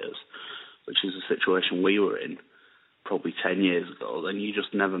best players, which is a situation we were in probably 10 years ago, then you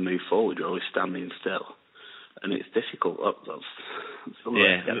just never move forward. You're always standing still. And it's difficult. That's the way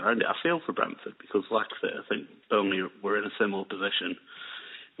to get around it. I feel for Brentford because, like I say, I think Burnley were in a similar position.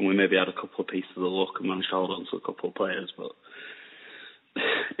 And we maybe had a couple of pieces of luck and managed to hold on to a couple of players. But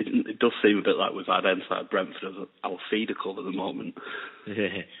it does seem a bit like we've identified Brentford as our feeder club at the moment.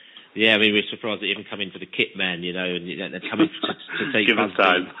 Yeah, I mean, we're surprised that even coming for the kit man, you know, and they're coming to take Give us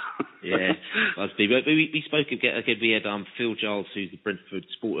time. Yeah, Busby. But we spoke again. We had Phil Giles, who's the Brentford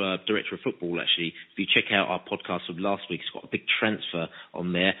director of football. Actually, if you check out our podcast from last week, it's got a big transfer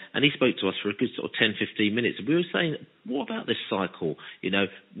on there, and he spoke to us for a good sort of 10-15 minutes. And we were saying, what about this cycle? You know,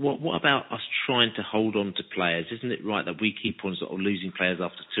 what about us trying to hold on to players? Isn't it right that we keep on sort of losing players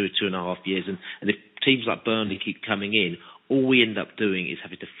after 2.5 years, and if teams like Burnley keep coming in, all we end up doing is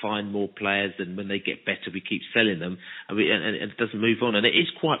having to find more players, and when they get better, we keep selling them, and it doesn't move on. And it is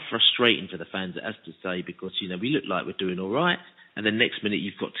quite frustrating for the fans, it has to say, because, you know, we look like we're doing all right, and then next minute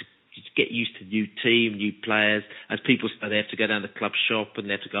you've got to get used to new team, new players. As people say, they have to go down the club shop and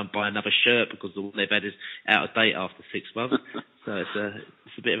they have to go and buy another shirt because the one they've had is out of date after 6 months. So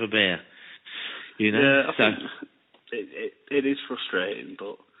it's a bit of a bear, you know. Yeah, I think it is frustrating,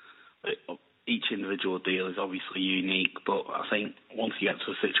 but each individual deal is obviously unique, but I think once you get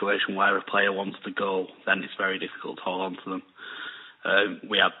to a situation where a player wants to go, then it's very difficult to hold on to them.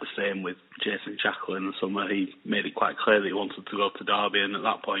 We had the same with Jason Jackal in the summer. He made it quite clear that he wanted to go to Derby, and at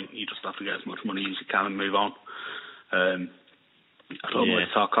that point you just have to get as much money as you can and move on. I don't know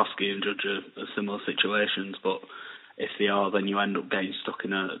if Tarkowski and Judge are similar situations, but if they are, then you end up getting stuck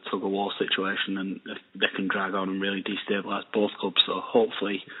in a tug-of-war situation, and they can drag on and really destabilise both clubs. So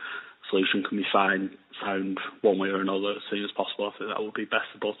hopefully solution can be found one way or another as soon as possible. I think that would be best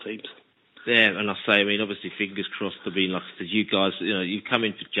for both teams. Yeah, and I say, I mean, obviously, fingers crossed. I mean, like I said, you guys, you know, you come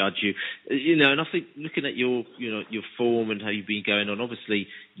in to judge you know, and I think looking at your form and how you've been going on, obviously,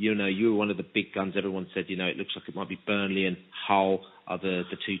 you know, you were one of the big guns. Everyone said, you know, it looks like it might be Burnley and Hull are the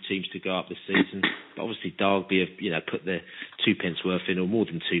two teams to go up this season. But obviously, Derby have, you know, put their 2 pence worth in, or more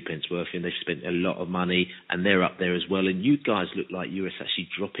than 2 pence worth in. They've spent a lot of money, and they're up there as well. And you guys look like you were actually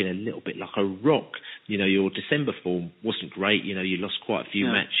dropping a little bit like a rock. You know, your December form wasn't great. You know, you lost quite a few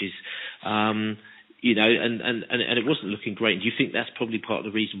matches. You know, and it wasn't looking great. And do you think that's probably part of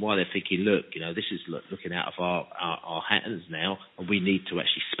the reason why they're thinking, look, you know, this is looking out of our hands now, and we need to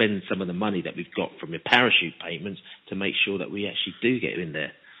actually spend some of the money that we've got from your parachute payments to make sure that we actually do get in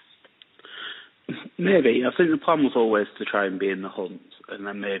there? Maybe. I think the plan was always to try and be in the hunt, and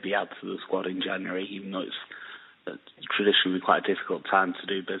then maybe add to the squad in January, even though it's traditionally quite a difficult time to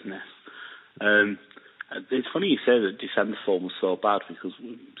do business. It's funny you say that December form was so bad, because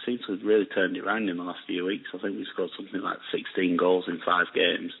we seem to have really turned it around in the last few weeks. I think we scored something like 16 goals in 5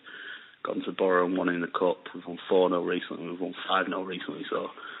 games, gotten to Borough and won in the Cup. We've won 4-0 recently, we've won 5-0 recently. So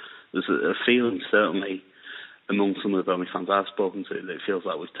there's a feeling, certainly among some of the Burnley fans I've spoken to, that it feels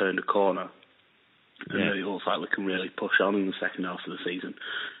like we've turned a corner. And it looks like we can really push on in the second half of the season.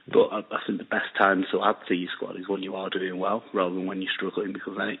 But I think the best time to add to your squad is when you are doing well, rather than when you're struggling,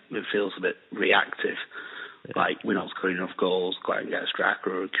 because then it feels a bit reactive. Like we're not scoring enough goals, quite get a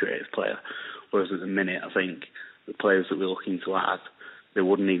striker or a creative player. Whereas at the minute, I think the players that we're looking to add, they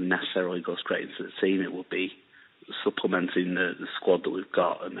wouldn't even necessarily go straight into the team. It would be supplementing the squad that we've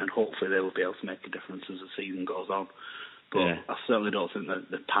got, and then hopefully they will be able to make a difference as the season goes on. But I certainly don't think that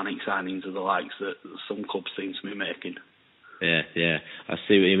the panic signings are the likes that some clubs seem to be making. Yeah, I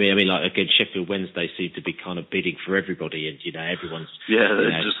see what you mean. I mean, like, again, Sheffield Wednesday seem to be kind of bidding for everybody, and, you know, everyone's... Yeah,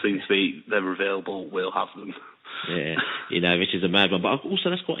 it just seems to be, they're available, we'll have them. Yeah, you know, which is a mad one. But also,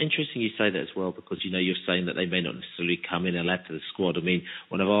 that's quite interesting you say that as well, because, you know, you're saying that they may not necessarily come in and add to the squad. I mean,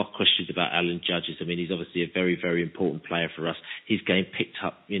 one of our questions about Alan Judge is, I mean, he's obviously a very, very important player for us. His game picked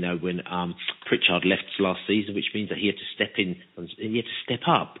up, you know, when Pritchard left last season, which means that he had to step in, and he had to step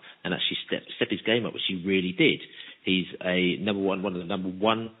up and actually step his game up, which he really did. He's one of the number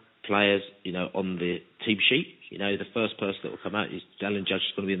one players, you know, on the team sheet. You know, the first person that will come out is Alan Judge,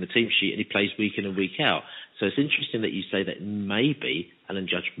 is going to be on the team sheet, and he plays week in and week out. So it's interesting that you say that maybe Alan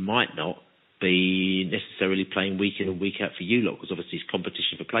Judge might not be necessarily playing week in and week out for you lot, because obviously it's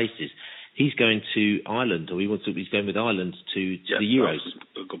competition for places. He's going to Ireland, or he's going with Ireland to the Euros.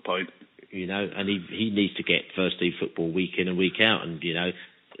 That's a good point. You know, and he needs to get first team football week in and week out, and, you know,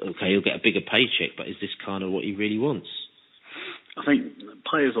 okay, he'll get a bigger paycheck, but is this kind of what he really wants? I think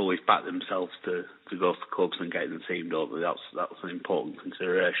players always back themselves to go to clubs and get in the team, don't they? That's an important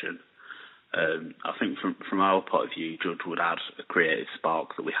consideration. I think from our point of view, Judge would add a creative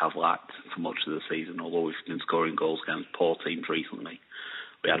spark that we have lacked for much of the season, although we've been scoring goals against poor teams recently.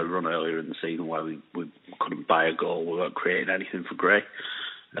 We had a run earlier in the season where we couldn't buy a goal, we weren't creating anything for Gray.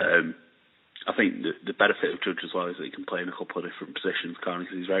 I think the benefit of Judge as well is that he can play in a couple of different positions, because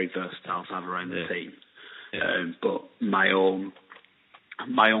he's very versatile to have around the team. But my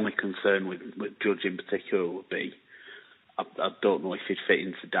only concern with Judge in particular would be, I don't know if he'd fit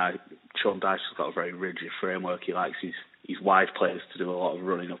into Sean Dyche has got a very rigid framework. He likes his wide players to do a lot of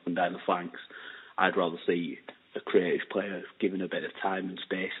running up and down the flanks. I'd rather see a creative player given a bit of time and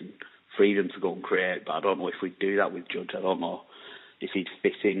space and freedom to go and create, but I don't know if we'd do that with Judge. I don't know if he'd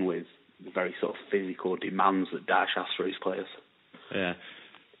fit in with the very sort of physical demands that Dyche has for his players. Yeah,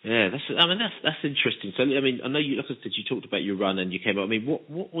 that's interesting. So, I mean, I know you, like I said, you talked about your run and you came up. I mean,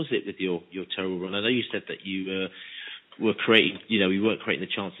 what was it with your terrible run? I know you said that you were creating, you weren't creating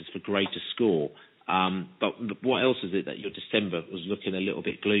the chances for Gray to score. But what else is it that your December was looking a little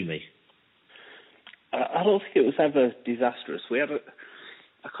bit gloomy? I don't think it was ever disastrous.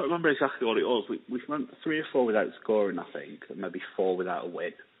 I can't remember exactly what it was. We went 3 or 4 without scoring, I think, and maybe 4 without a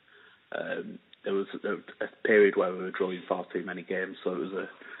win. There was a period where we were drawing far too many games, so it was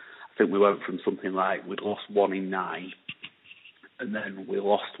I think we went from something like we'd lost 1 in 9, and then we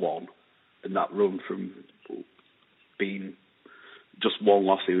lost 1, and that run from being just 1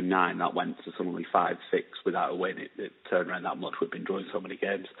 loss in 9, that went to suddenly 5, 6 without a win. It turned around that much. We've been drawing so many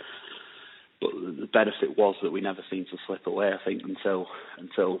games. But the benefit was that we never seemed to slip away, I think, until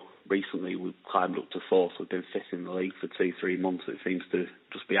recently we climbed up to 4th. We've been 5th in the league for 2-3 months. It seems to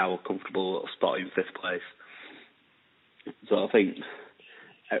just be our comfortable little spot in 5th place. So I think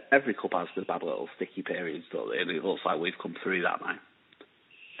every club has the bad little sticky periods, don't they? And it looks like we've come through that now.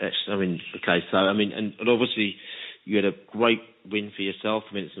 And obviously you had a great win for yourself.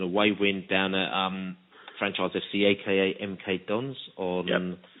 I mean, it's an away win down at Franchise FC, aka MK Dons, on...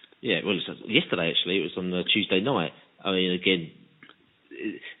 Yep. Well, yesterday actually. It was on Tuesday night. I mean, again,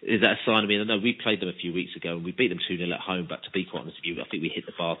 is that a sign? I mean, I know we played them a few weeks ago and we beat them 2-0 at home, but to be quite honest with you, I think we hit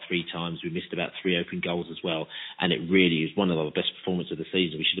the bar 3 times. We missed about 3 open goals as well, and it really is one of our best performances of the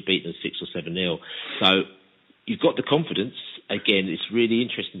season. We should have beaten them 6 or 7-0. So you've got the confidence. Again, it's really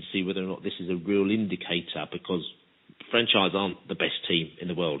interesting to see whether or not this is a real indicator, because Franchise aren't the best team in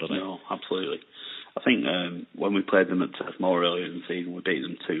the world, are they? No, absolutely. I think when we played them at Turf Moor earlier in the season, we beat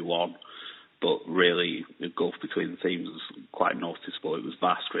them 2-1. But really, the gulf between the teams was quite noticeable. It was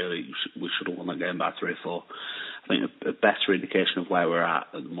vast, really. We should have won that game by 3 or 4. I think a better indication of where we're at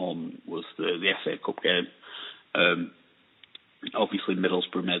the moment was the FA Cup game. Obviously,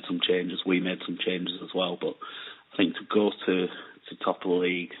 Middlesbrough made some changes. We made some changes as well. But I think to go to top of the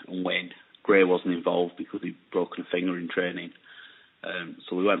league and win, Gray wasn't involved because he'd broken a finger in training.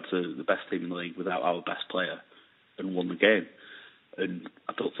 So we went to the best team in the league without our best player and won the game. And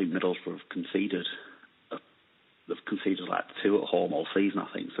I don't think Middlesbrough have conceded. They've conceded like 2 at home all season,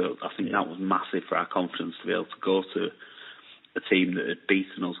 I think. So I think that was massive for our confidence to be able to go to a team that had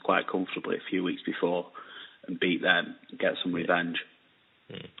beaten us quite comfortably a few weeks before and beat them and get some revenge.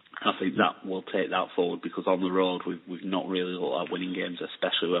 I think that will take that forward, because on the road we've not really looked like winning games,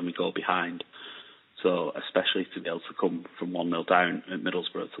 especially when we go behind. So especially to be able to come from 1-0 down at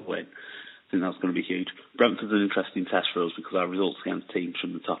Middlesbrough to win, I think that's going to be huge. Brentford's an interesting test for us because our results against teams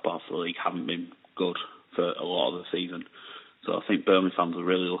from the top half of the league haven't been good for a lot of the season. So I think Burnley fans are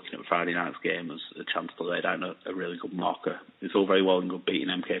really looking at Friday night's game as a chance to lay down a really good marker. It's all very well and good beating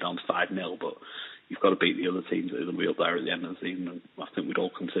MK Dons 5-0, but you've got to beat the other teams that are going to be up there at the end of the season, and I think we'd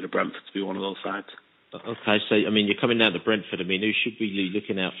all consider Brentford to be one of those sides. Okay, so, I mean, you're coming down to Brentford. I mean, who should we be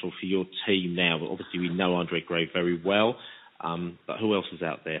looking out for your team now? But obviously, we know Andre Gray very well, but who else is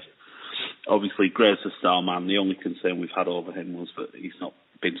out there? Obviously, Gray's the star man. The only concern we've had over him was that he's not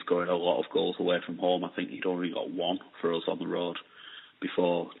been scoring a lot of goals away from home. I think he'd only got 1 for us on the road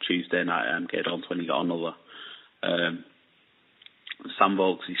before Tuesday night at MK Dons when he got another. Sam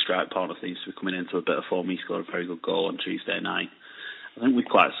Vokes, his strike partner, seems to be coming into a bit of form. He scored a very good goal on Tuesday night. I think we're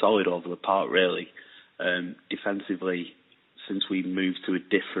quite solid over the park, really. Defensively, since we moved to a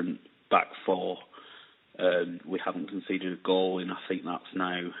different back 4, we haven't conceded a goal in, I think that's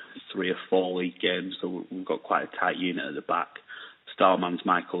now 3 or 4 league games, so we've got quite a tight unit at the back. Starman's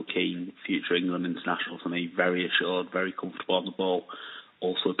Michael Keane, future England international for me, very assured, very comfortable on the ball,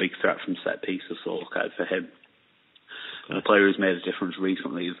 also a big threat from set pieces, so look out for him. And the player who's made a difference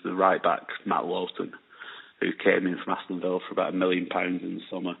recently is the right back, Matt Lowton, who came in from Aston Villa for about £1 million in the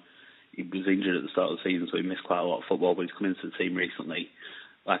summer. He was injured at the start of the season, so he missed quite a lot of football, but he's come into the team recently.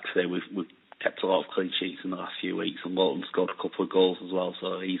 Like I say, we've kept a lot of clean sheets in the last few weeks, and Lawton scored a couple of goals as well,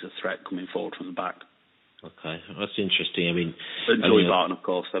 so he's a threat coming forward from the back. Okay, that's interesting. I mean, and Joey Barton, of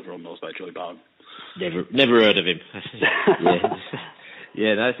course, everyone knows about Joey Barton. Never heard of him.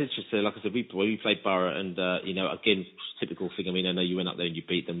 Yeah, that's interesting. Like I said, we played Borough, and again, typical thing. I mean, I know you went up there and you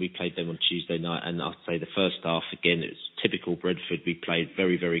beat them. We played them on Tuesday night, and I'd say the first half again, it's typical Brentford. We played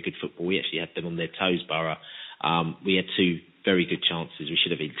very, very good football. We actually had them on their toes, Borough. We had two very good chances. We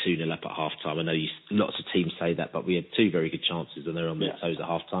should have been 2-0 up at half time. I know lots of teams say that, but we had two very good chances, and they're on their toes at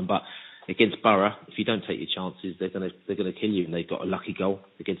half time. But against Borough, if you don't take your chances, they're going to kill you. And they got a lucky goal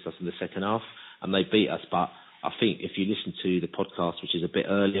against us in the second half, and they beat us. But I think if you listen to the podcast, which is a bit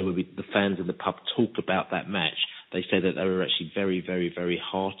earlier, where the fans in the pub talk about that match, they say that they were actually very, very, very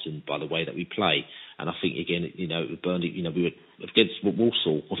heartened by the way that we play. And I think, again, Burnley, we were against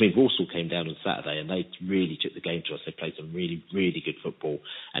Walsall. I think Walsall came down on Saturday and they really took the game to us. They played some really, really good football.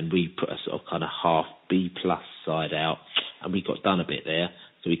 And we put a sort of kind of half B-plus side out, and we got done a bit there.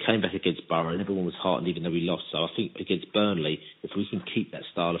 So we came back against Borough and everyone was heartened even though we lost. So I think against Burnley, if we can keep that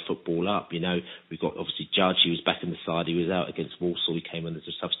style of football up, we've got obviously Judge, he was back in the side, he was out against Walsall, he came in as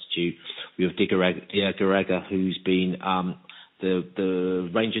a substitute. We have Digaraga, who's been the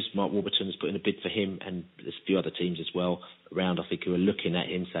Rangers, Mark Warburton has put in a bid for him, and there's a few other teams as well around, I think, who are looking at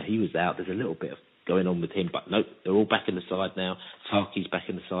him. So he was out. There's a little bit of going on with him, but nope, they're all back in the side now. Tarky's back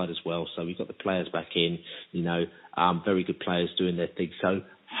in the side as well, so we've got the players back in, very good players doing their thing. So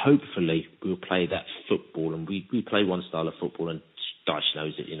hopefully we'll play that football, and we play one style of football, and Dyche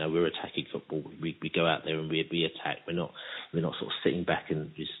knows it. We're attacking football. We go out there and we attack. We're not sort of sitting back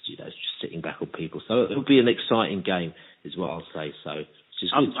and just sitting back on people. So it'll be an exciting game, is what I'll say. So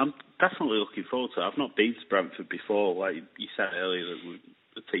I'm definitely looking forward to it. I've not been to Brentford before. Like you said earlier, that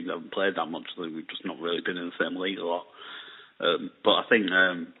the team haven't played that much, so we've just not really been in the same league a lot. But I think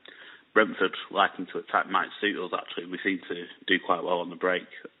Brentford liking to attack might suit us, actually. We seem to do quite well on the break.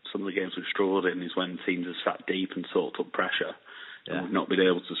 Some of the games we've struggled in is when teams have sat deep and soaked up pressure, and we've not been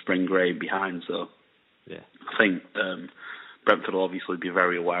able to spring Gray behind. So I think Brentford will obviously be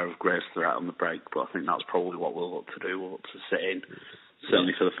very aware of Gray's threat on the break, but I think that's probably what we'll look to do. We'll look to sit in,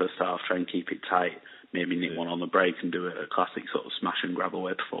 certainly for the first half, try and keep it tight, maybe nick one on the break and do a classic sort of smash and grab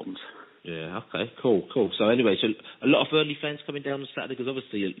away performance. Yeah, okay, cool. So anyway, so a lot of Burnley fans coming down on Saturday, because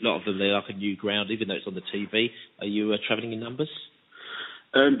obviously a lot of them, they like a new ground, even though it's on the TV. Are you travelling in numbers?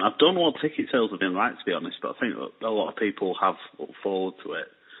 I don't know what ticket sales have been like, to be honest, but I think a lot of people have looked forward to it.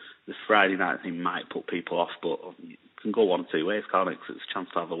 This Friday night thing might put people off, but it can go one or two ways, can't it? Because it's a chance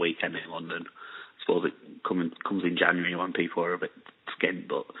to have a weekend in London. I suppose it comes in January when people are a bit skint,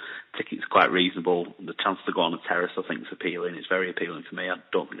 but tickets are quite reasonable. The chance to go on a terrace, I think, is appealing. It's very appealing for me. I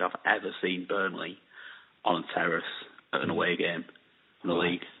don't think I've ever seen Burnley on a terrace at an away game in the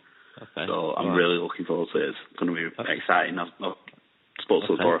league. Okay. So I'm really looking forward to it. It's going to be exciting. I spoke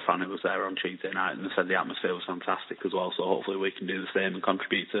to a Borough fan who was there on Tuesday night, and they said the atmosphere was fantastic as well. So hopefully we can do the same and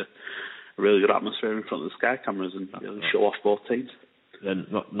contribute to a really good atmosphere in front of the Sky cameras and really show off both teams.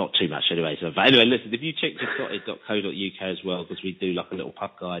 Not too much anyway. So, but anyway, listen, if you check besotted.co.uk as well, because we do like a little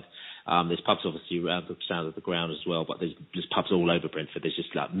pub guide. There's pubs obviously around the sound of the ground as well, but there's pubs all over Brentford. There's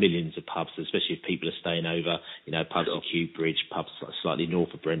just like millions of pubs, especially if people are staying over. Pubs in Kew Bridge, pubs slightly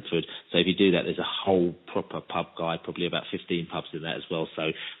north of Brentford. So if you do that, there's a whole proper pub guide, probably about 15 pubs in that as well.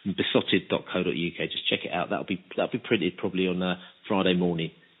 So besotted.co.uk, just check it out. That'll be printed probably on Friday morning.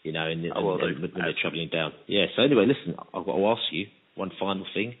 When they're travelling down. Yeah. So anyway, listen, I've got to ask you one final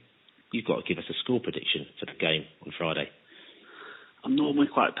thing. You've got to give us a score prediction for the game on Friday. I'm normally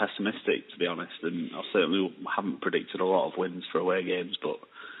quite pessimistic, to be honest, and I certainly haven't predicted a lot of wins for away games, but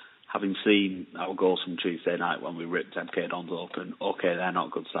having seen our goals from Tuesday night when we ripped MK Dons open, okay, they're not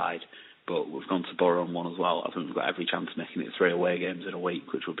a good side, but we've gone to Borough and won as well. I think we've got every chance of making it 3 away games in a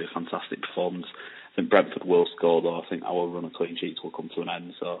week, which would be a fantastic performance. I think Brentford will score, though. I think our run of clean sheets will come to an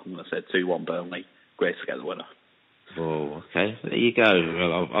end, so I'm going to say 2-1 Burnley. Great to get the winner. Oh, okay. There you go.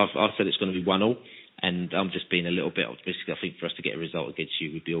 Well, I've said it's going to be 1-1, and I'm just being a little bit optimistic. I think for us to get a result against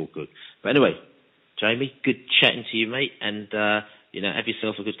you would be all good. But anyway, Jamie, good chatting to you, mate, and have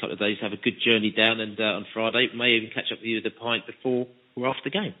yourself a good couple of days. Have a good journey down, and on Friday, may even catch up with you at the pint before or after the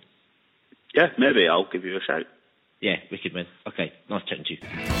game. Yeah, maybe. I'll give you a shout. Yeah, wicked, man. Okay, nice chatting to you.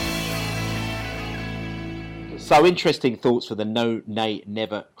 So interesting thoughts for the No Nay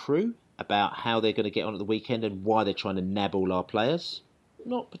Never crew about how they're going to get on at the weekend and why they're trying to nab all our players.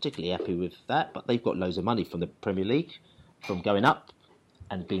 Not particularly happy with that, but they've got loads of money from the Premier League, from going up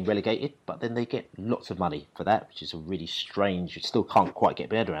and being relegated, but then they get lots of money for that, which is a really strange, you still can't quite get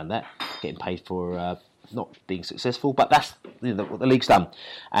my head around that, getting paid for not being successful, but that's what the league's done.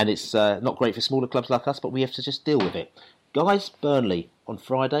 And it's not great for smaller clubs like us, but we have to just deal with it. Guys, Burnley on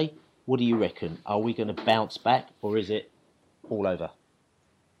Friday, what do you reckon? Are we going to bounce back, or is it all over?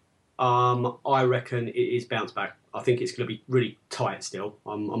 I reckon it is bounce back. I think it's going to be really tight still.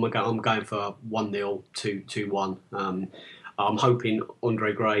 I'm going for 1-0, 2-1. I'm hoping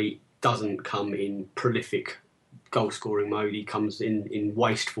Andre Gray doesn't come in prolific goal-scoring mode. He comes in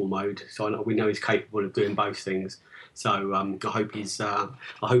wasteful mode. So we know he's capable of doing both things. So I hope he's not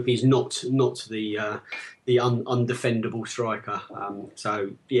the undefendable striker.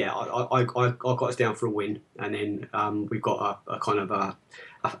 So yeah, I got us down for a win, and then we've got a kind of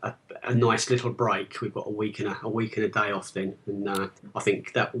a nice little break. We've got a week and a day off then, and I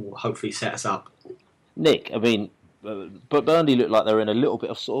think that will hopefully set us up. Nick, I mean, but Burnley look like they're in a little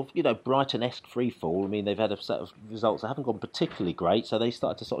bit of sort of, Brighton-esque free fall. I mean, they've had a set of results that haven't gone particularly great, so they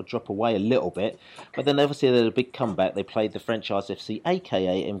started to sort of drop away a little bit. But then obviously they had a big comeback. They played the franchise FC,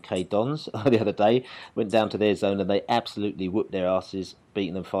 aka MK Dons, the other day, went down to their zone and they absolutely whooped their asses,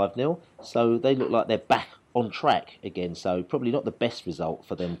 beating them 5-0. So they look like they're back on track again. So probably not the best result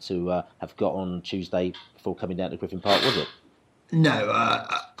for them to have got on Tuesday before coming down to Griffin Park, was it? No,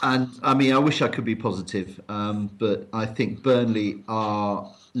 and I mean, I wish I could be positive, but I think Burnley are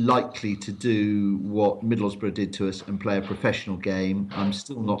likely to do what Middlesbrough did to us and play a professional game. I'm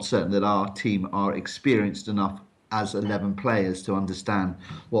still not certain that our team are experienced enough as 11 players to understand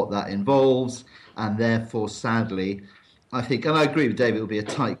what that involves, and therefore, sadly, I think, and I agree with David, it'll be a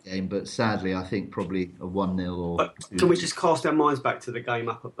tight game, but sadly, I think probably a 1-0 or. But can we just cast our minds back to the game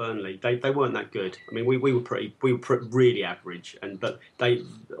up at Burnley? They weren't that good. I mean, we were really average, but they,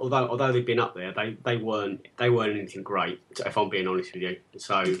 although they've been up there, they weren't anything great. If I'm being honest with you,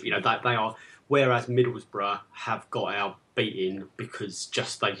 so they are. Whereas Middlesbrough have got our beating because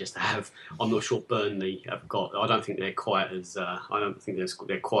they just have. I'm not sure Burnley have got. I don't think they're quite as. I don't think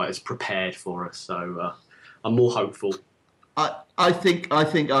they're quite as prepared for us. So I'm more hopeful. I think I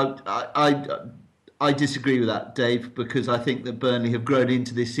disagree with that, Dave, because I think that Burnley have grown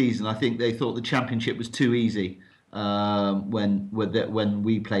into this season. I think they thought the Championship was too easy when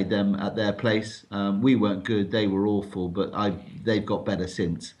we played them at their place. We weren't good; they were awful, but they've got better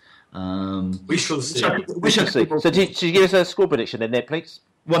since. We shall see. So, did you give us a score prediction then, Nick, please?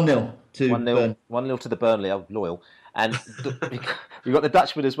 1-0 to 1-0 to the Burnley. I'm loyal. And we've got the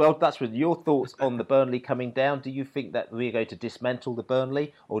Dutchman as well. Dutchman, your thoughts on the Burnley coming down? Do you think that we're going to dismantle the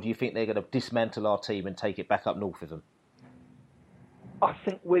Burnley, or do you think they're going to dismantle our team and take it back up north with them? I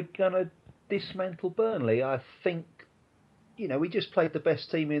think we're going to dismantle Burnley. I think, we just played the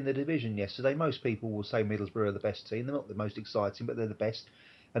best team in the division yesterday. Most people will say Middlesbrough are the best team. They're not the most exciting, but they're the best.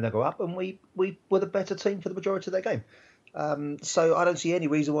 And they'll go up, and we were the better team for the majority of their game. So I don't see any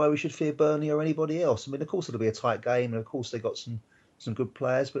reason why we should fear Burnley or anybody else. I mean, of course it'll be a tight game, and of course they've got some good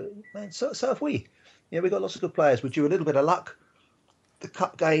players, but man, so have we. We've got lots of good players. We're due a little bit of luck. The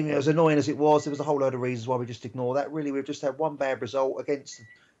cup game, as annoying as it was, there was a whole load of reasons why we just ignore that. Really, we've just had one bad result against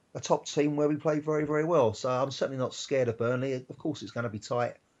a top team where we played very, very well. So I'm certainly not scared of Burnley. Of course it's going to be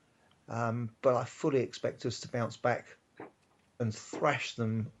tight, but I fully expect us to bounce back and thrash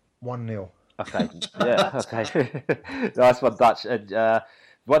them 1-0. Okay, yeah, okay. Nice one, Dutch. And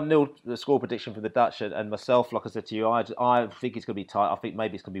 1-0 score prediction from the Dutch and myself, like I said to you, I think it's going to be tight. I think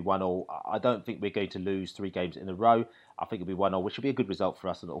maybe it's going to be 1-1. I don't think we're going to lose 3 games in a row. I think it'll be 1-1, which will be a good result for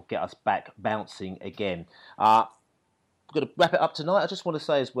us and it'll get us back bouncing again. We're going to wrap it up tonight. I just want to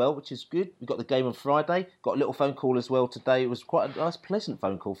say as well, which is good, we've got the game on Friday. Got a little phone call as well today. It was quite a nice, pleasant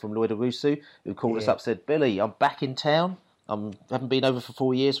phone call from Lloyd Owusu, who called us up, said, Billy, I'm back in town. I haven't been over for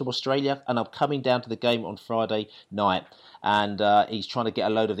 4 years from Australia, and I'm coming down to the game on Friday night. And he's trying to get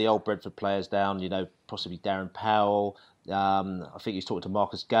a load of the old Brentford players down, possibly Darren Powell. I think he was talking to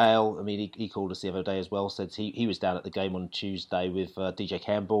Marcus Gale. I mean, he called us the other day as well, said he was down at the game on Tuesday with DJ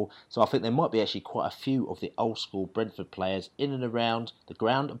Campbell. So I think there might be actually quite a few of the old school Brentford players in and around the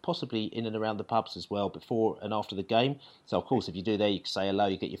ground and possibly in and around the pubs as well before and after the game. So of course, if you do there, you can say hello,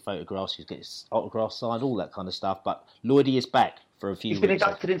 you get your photographs, you get your autographs signed, all that kind of stuff. But Lloydie is back for a few weeks. He's been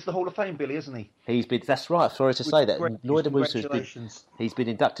inducted into the Hall of Fame, Billy, hasn't he? That's right, sorry to say that. Lloyd Owusu, he's been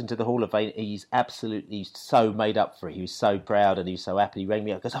inducted into the Hall of Fame. He's absolutely so made up for it. He was so proud and he was so happy. He rang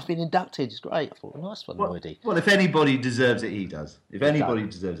me up because I've been inducted. It's great. I thought, nice one, Lloydie. Well, if anybody deserves it, he does. If anybody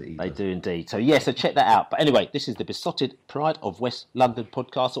deserves it, he does. They do indeed. So, so check that out. But anyway, this is the Besotted Pride of West London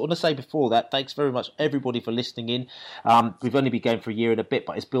podcast. I want to say before that, thanks very much, everybody, for listening in. We've only been going for a year and a bit,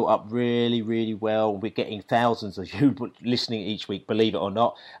 but it's built up really, really well. We're getting thousands of you listening each week. week, believe it or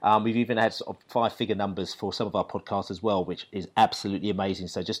not. We've even had sort of 5-figure numbers for some of our podcasts as well, which is absolutely amazing.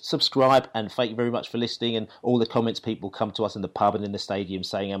 So just subscribe, and thank you very much for listening, and all the comments people come to us in the pub and in the stadium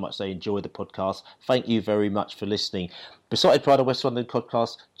saying how much they enjoy the podcast. Thank you very much for listening. Besotted Pride of West London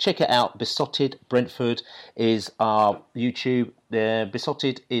podcast, check it out. Besotted Brentford is our YouTube.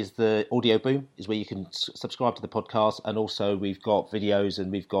 Besotted is the audio boom, is where you can subscribe to the podcast, and also we've got videos and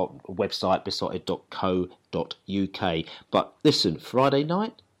we've got a website, besotted.co.uk. But listen, Friday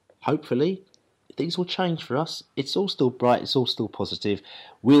night, hopefully things will change for us. It's all still bright, it's all still positive.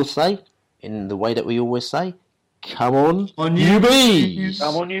 We'll say, in the way that we always say, come on, you bees!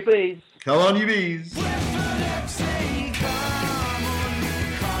 Come on, you bees! Come on, you bees!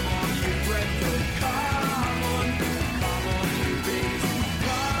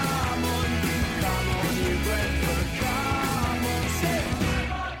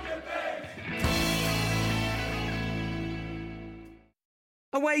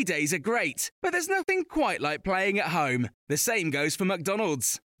 Away days are great, but there's nothing quite like playing at home. The same goes for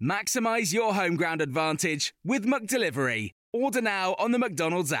McDonald's. Maximise your home ground advantage with McDelivery. Order now on the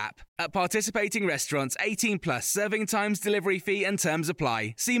McDonald's app. At participating restaurants, 18 plus, serving times, delivery fee and terms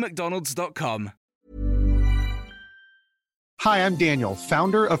apply. See mcdonalds.com. Hi, I'm Daniel,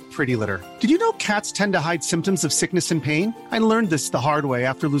 founder of Pretty Litter. Did you know cats tend to hide symptoms of sickness and pain? I learned this the hard way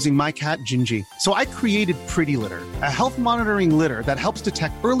after losing my cat, Gingy. So I created Pretty Litter, a health monitoring litter that helps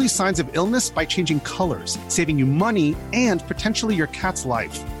detect early signs of illness by changing colors, saving you money and potentially your cat's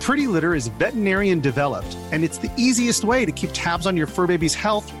life. Pretty Litter is veterinarian developed, and it's the easiest way to keep tabs on your fur baby's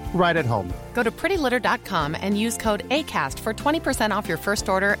health right at home. Go to prettylitter.com and use code ACAST for 20% off your first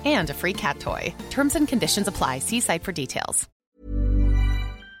order and a free cat toy. Terms and conditions apply. See site for details.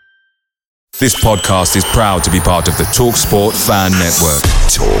 This podcast is proud to be part of the TalkSport Fan Network.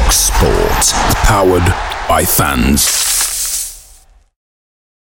 TalkSport. Powered by fans.